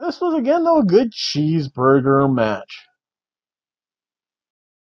 This was again though a good cheeseburger match.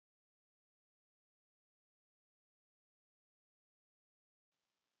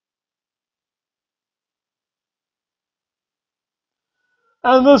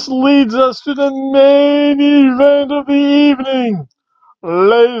 And this leads us to the main event of the evening.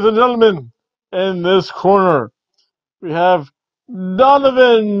 Ladies and gentlemen, in this corner, we have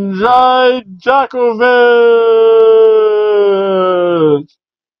Donovan Dijakovic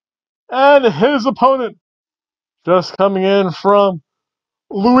and his opponent, Just coming in from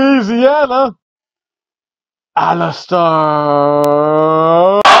Louisiana, Alistar.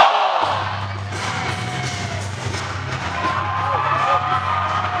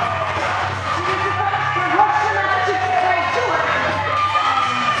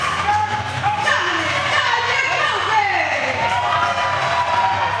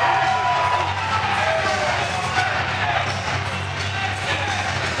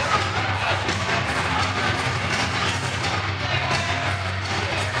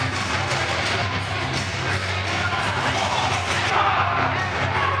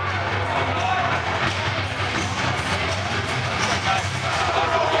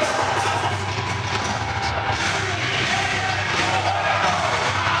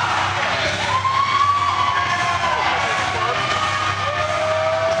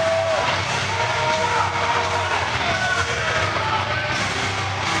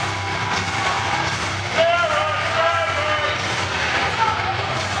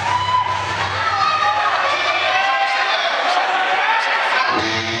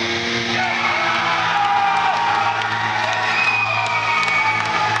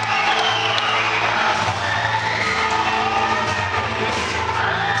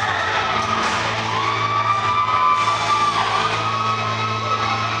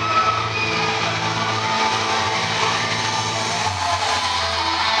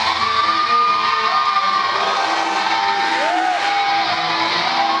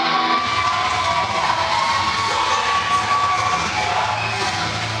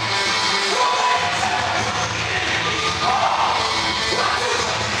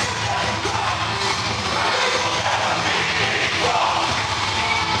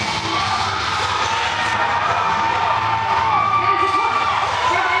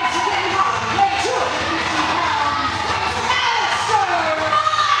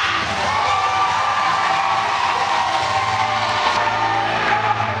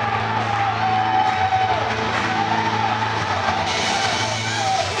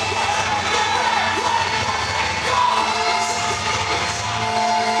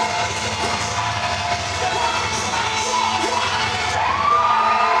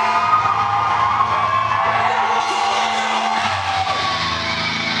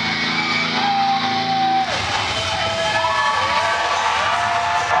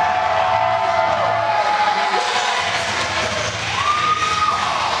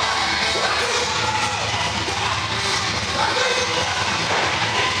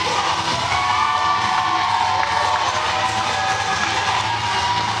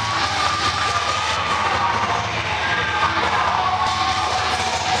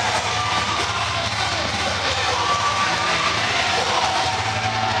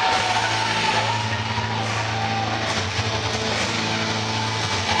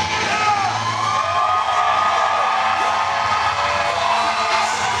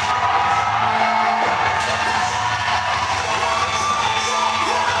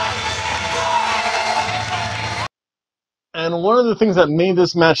 And one of the things that made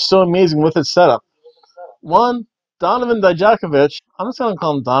this match so amazing with its setup, one, Donovan Dijakovic. I'm just going to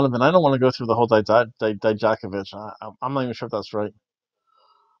call him Donovan. I don't want to go through the whole Dijakovic. I'm not even sure if that's right.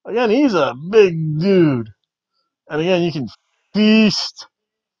 Again, he's a big dude. And again, you can feast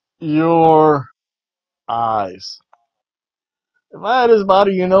your eyes. If I had his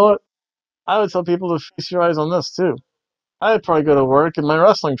body, you know what? I would tell people to feast your eyes on this too. I'd probably go to work in my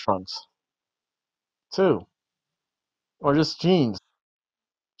wrestling trunks too. Or just jeans.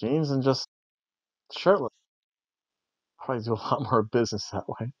 Jeans and just shirtless. Probably do a lot more business that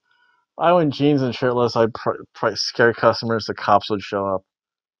way. I went jeans and shirtless. I'd probably scare customers. The cops would show up.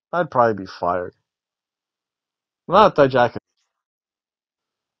 I'd probably be fired. Not that jacket.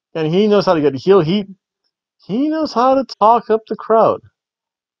 And he knows how to get heel heat. He knows how to talk up the crowd.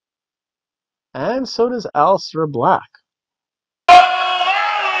 And so does Aleister Black.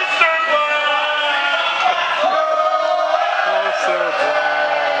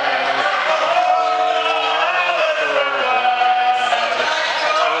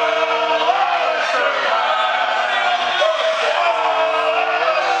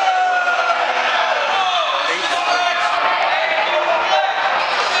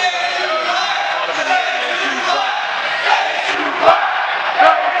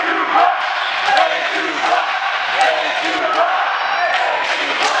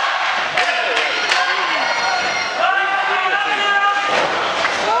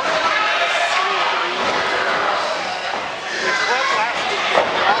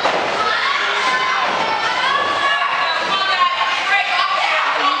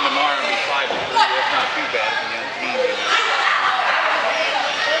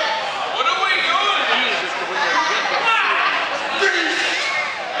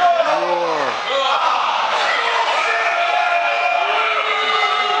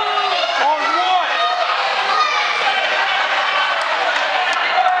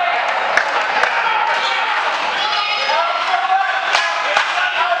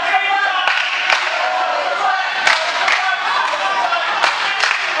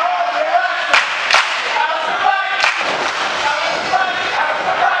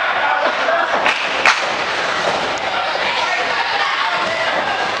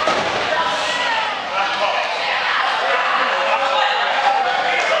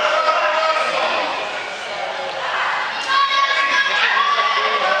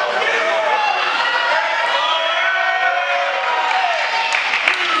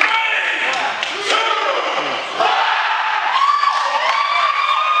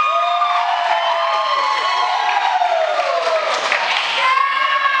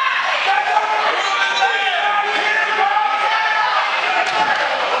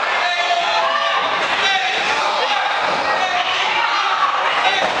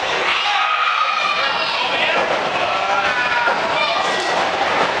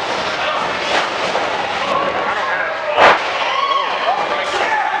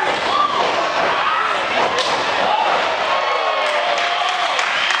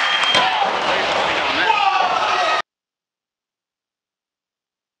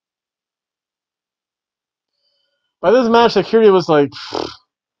 By this match, security was like, I'm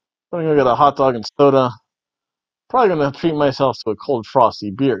gonna go get a hot dog and soda. Probably gonna treat myself to a cold frosty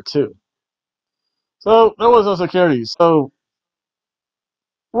beer too. So there was no security. So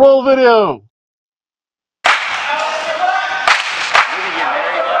roll video.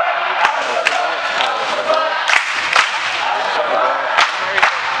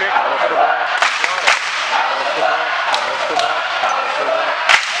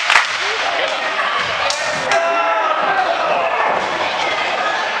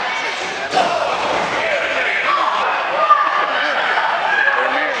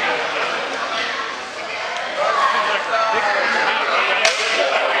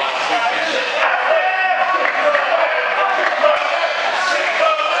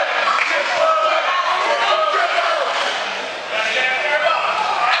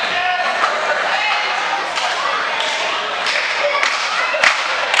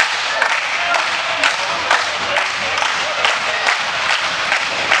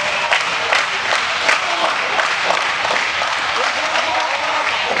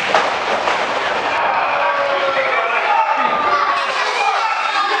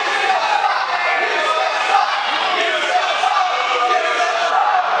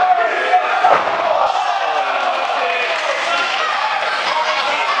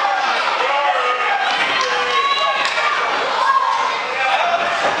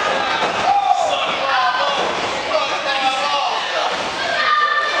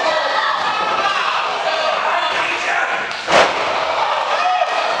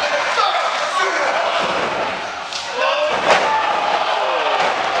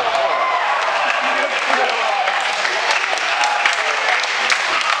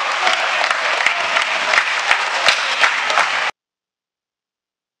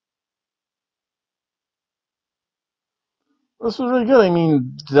 This was really good. I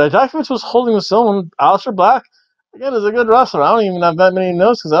mean, Djokovic was holding his own. Aleister Black, again, is a good wrestler. I don't even have that many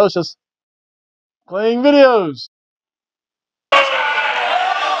notes because I was just playing videos.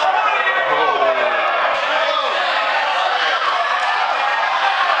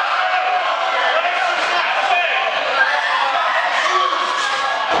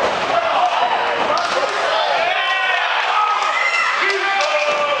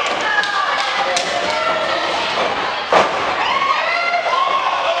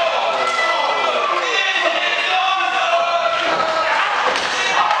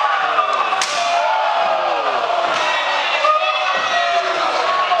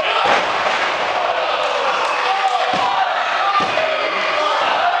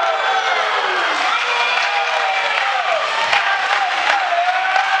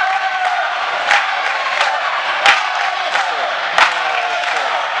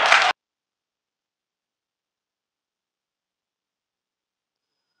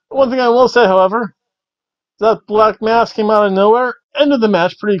 One thing I will say, however, is that Black Mass came out of nowhere, ended the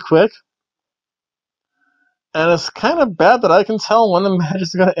match pretty quick, and it's kind of bad that I can tell when the match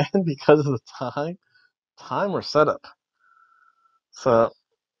is going to end because of the time or setup. So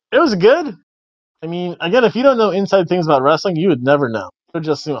it was good. I mean, again, if you don't know inside things about wrestling, you would never know. You would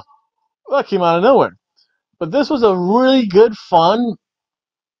just, that came out of nowhere. But this was a really good, fun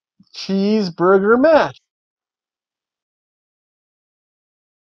cheeseburger match.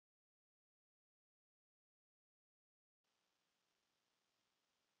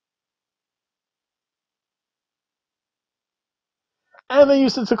 And they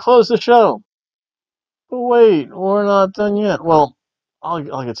used it to close the show. But wait, we're not done yet. Well, I'll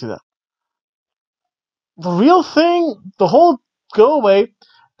get to that. The real thing, the whole go away,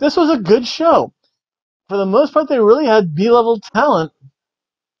 this was a good show. For the most part, they really had B-level talent,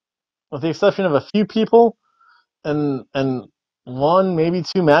 with the exception of a few people and one, maybe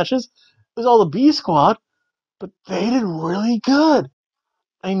two matches. It was all the B squad, but they did really good.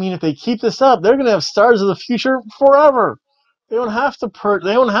 I mean, if they keep this up, they're gonna have stars of the future forever. They don't have to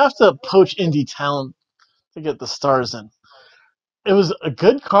poach indie talent to get the stars in. It was a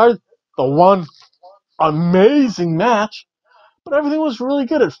good card, the one amazing match, but everything was really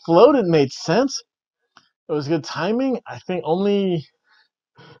good. It flowed, it made sense. It was good timing. I think only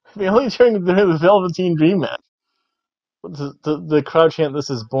during the Velveteen Dream match, the crowd chant, "This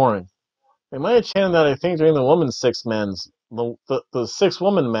is boring." They might have chanted that, I think, during the women's the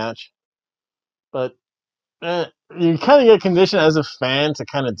six-woman match, but you kind of get conditioned as a fan to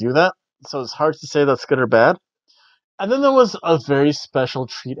kind of do that, so it's hard to say that's good or bad. And then there was a very special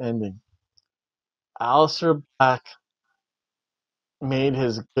treat ending. Aleister Black made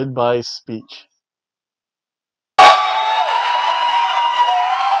his goodbye speech.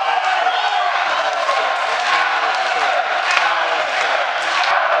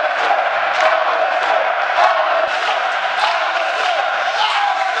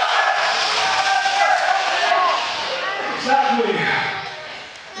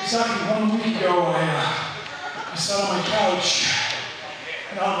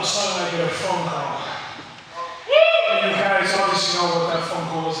 of a sudden I get a phone call. And you guys obviously know what that phone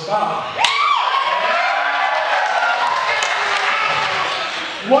call is about.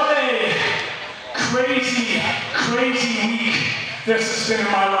 What a crazy, crazy week this has been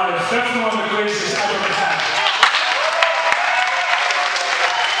in my life. Definitely one of the craziest I've ever had.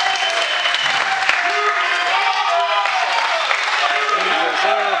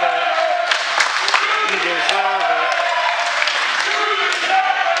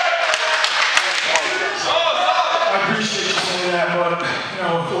 I appreciate you saying that, but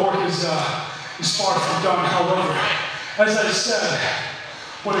the work is far from done. However, as I said,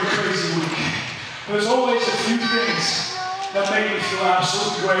 what a crazy week. There's always a few things that make me feel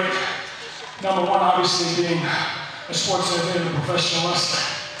absolutely great. Number one, obviously, being a sports entertainer and a professional wrestler.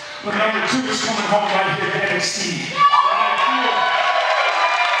 But number two is coming home right here to NXT.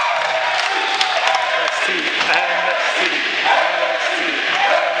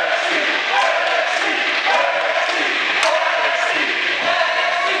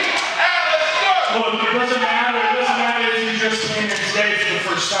 Look, it doesn't matter if you just came in today for the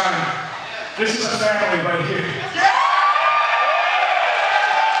first time. This is a family right here.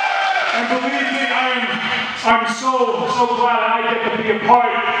 And believe me, I'm so glad I get to be a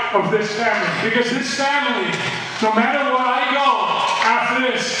part of this family. Because this family, no matter where I go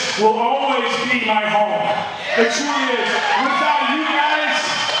after this, will always be my home. It truly is. Without you guys,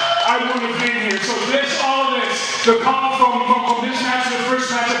 I wouldn't have been here. So all of this, the call from this match to the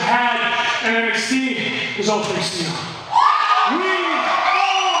first match I've had in NXT is all thanks to you.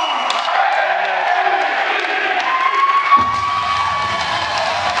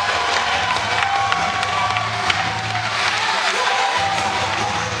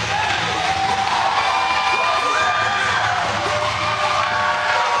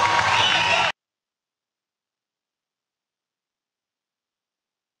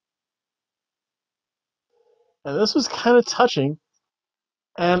 And this was kind of touching.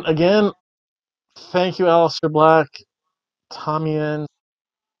 And again, thank you, Aleister Black, Tommy End.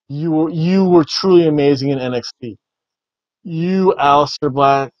 You were truly amazing in NXT. You, Aleister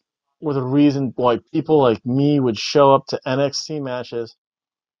Black, were the reason why people like me would show up to NXT matches,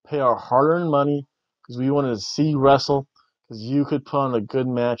 pay our hard-earned money, because we wanted to see you wrestle, because you could put on a good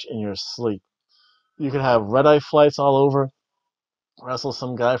match in your sleep. You could have red-eye flights all over, wrestle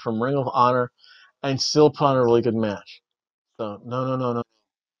some guy from Ring of Honor, and still put on a really good match. So, no.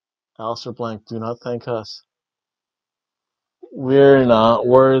 Aleister Black, do not thank us. We're not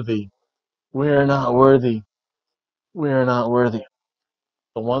worthy. We're not worthy. We're not worthy.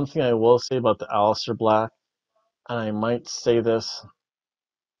 The one thing I will say about the Aleister Black, and I might say this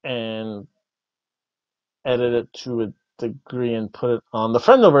and edit it to a degree and put it on the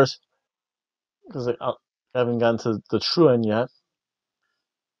Friendoverse, because I haven't gotten to the true end yet,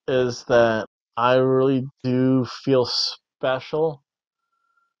 is that I really do feel special.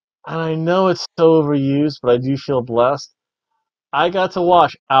 And I know it's so overused, but I do feel blessed. I got to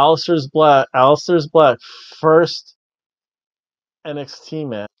watch Aleister's Black first NXT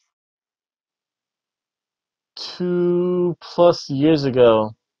match 2+ years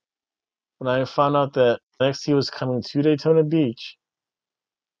ago when I found out that NXT was coming to Daytona Beach.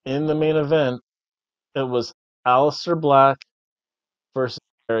 In the main event, it was Aleister Black versus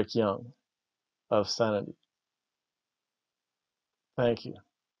Eric Young of Sanity. Thank you.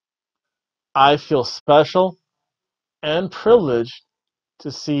 I feel special and privileged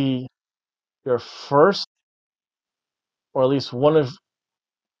to see your first, or at least one of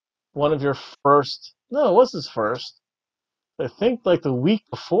your first. No, it was his first. I think like the week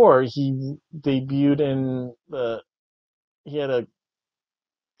before he debuted he had a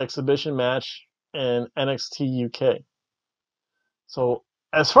exhibition match in NXT UK. So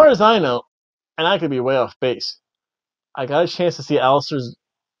as far as I know, and I could be way off base, I got a chance to see Aleister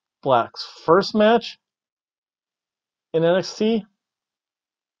Black's first match in NXT,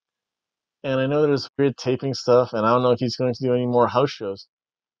 and I know there's weird taping stuff, and I don't know if he's going to do any more house shows.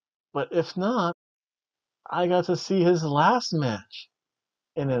 But if not, I got to see his last match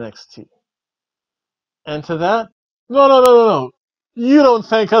in NXT. And to that, no. You don't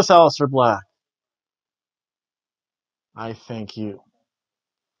thank us, Aleister Black. I thank you.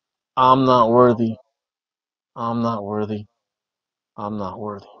 I'm not worthy. I'm not worthy. I'm not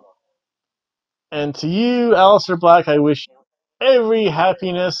worthy. And to you, Aleister Black, I wish you every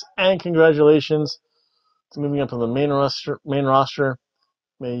happiness and congratulations to moving up to the main roster.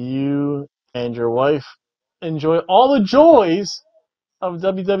 May you and your wife enjoy all the joys of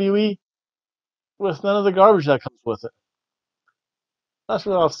WWE with none of the garbage that comes with it. That's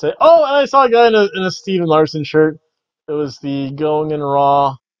what I'll say. Oh, and I saw a guy in a Steven Larson shirt. It was the Going in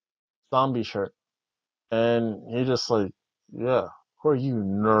Raw zombie shirt. And he just like, yeah, who are you,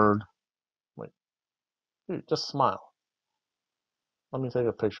 nerd? Like, dude, just smile. Let me take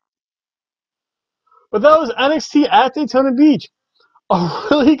a picture. But that was NXT at Daytona Beach. A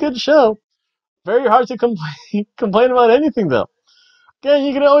really good show. Very hard to complain about anything, though. Again,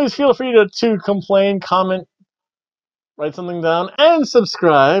 you can always feel free to complain, comment, write something down, and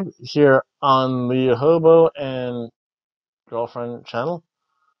subscribe here on the Hobo and Girlfriend channel.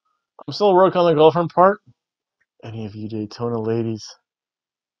 I'm still working on the girlfriend part. Any of you Daytona ladies,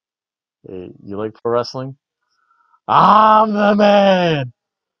 hey, you like pro wrestling? I'm the man!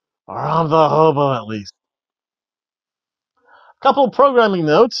 Or I'm the hobo, at least. Couple programming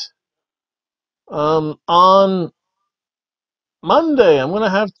notes. On Monday, I'm going to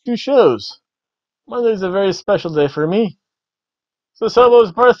have 2 shows. Monday's a very special day for me. It's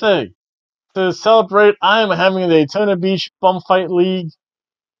Hobo's birthday. To celebrate, I am having a Daytona Beach Bum Fight League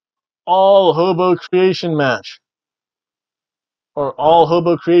all Hobo creation match. Or all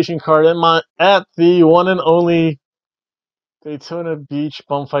Hobo creation card at the one and only Daytona Beach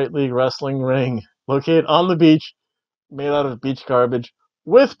Bum Fight League wrestling ring. Located on the beach, made out of beach garbage,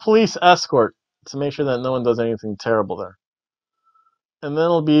 with police escort to make sure that no one does anything terrible there. And then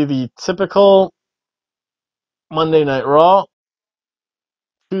it'll be the typical Monday Night Raw,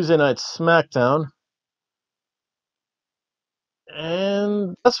 Tuesday Night SmackDown,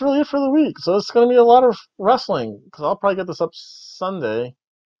 and that's really it for the week. So it's going to be a lot of wrestling, because I'll probably get this up Sunday.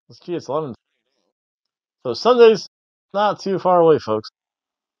 Gee, it's 11. So Sunday's not too far away, folks.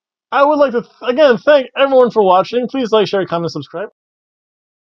 I would like to, again, thank everyone for watching. Please like, share, comment, subscribe.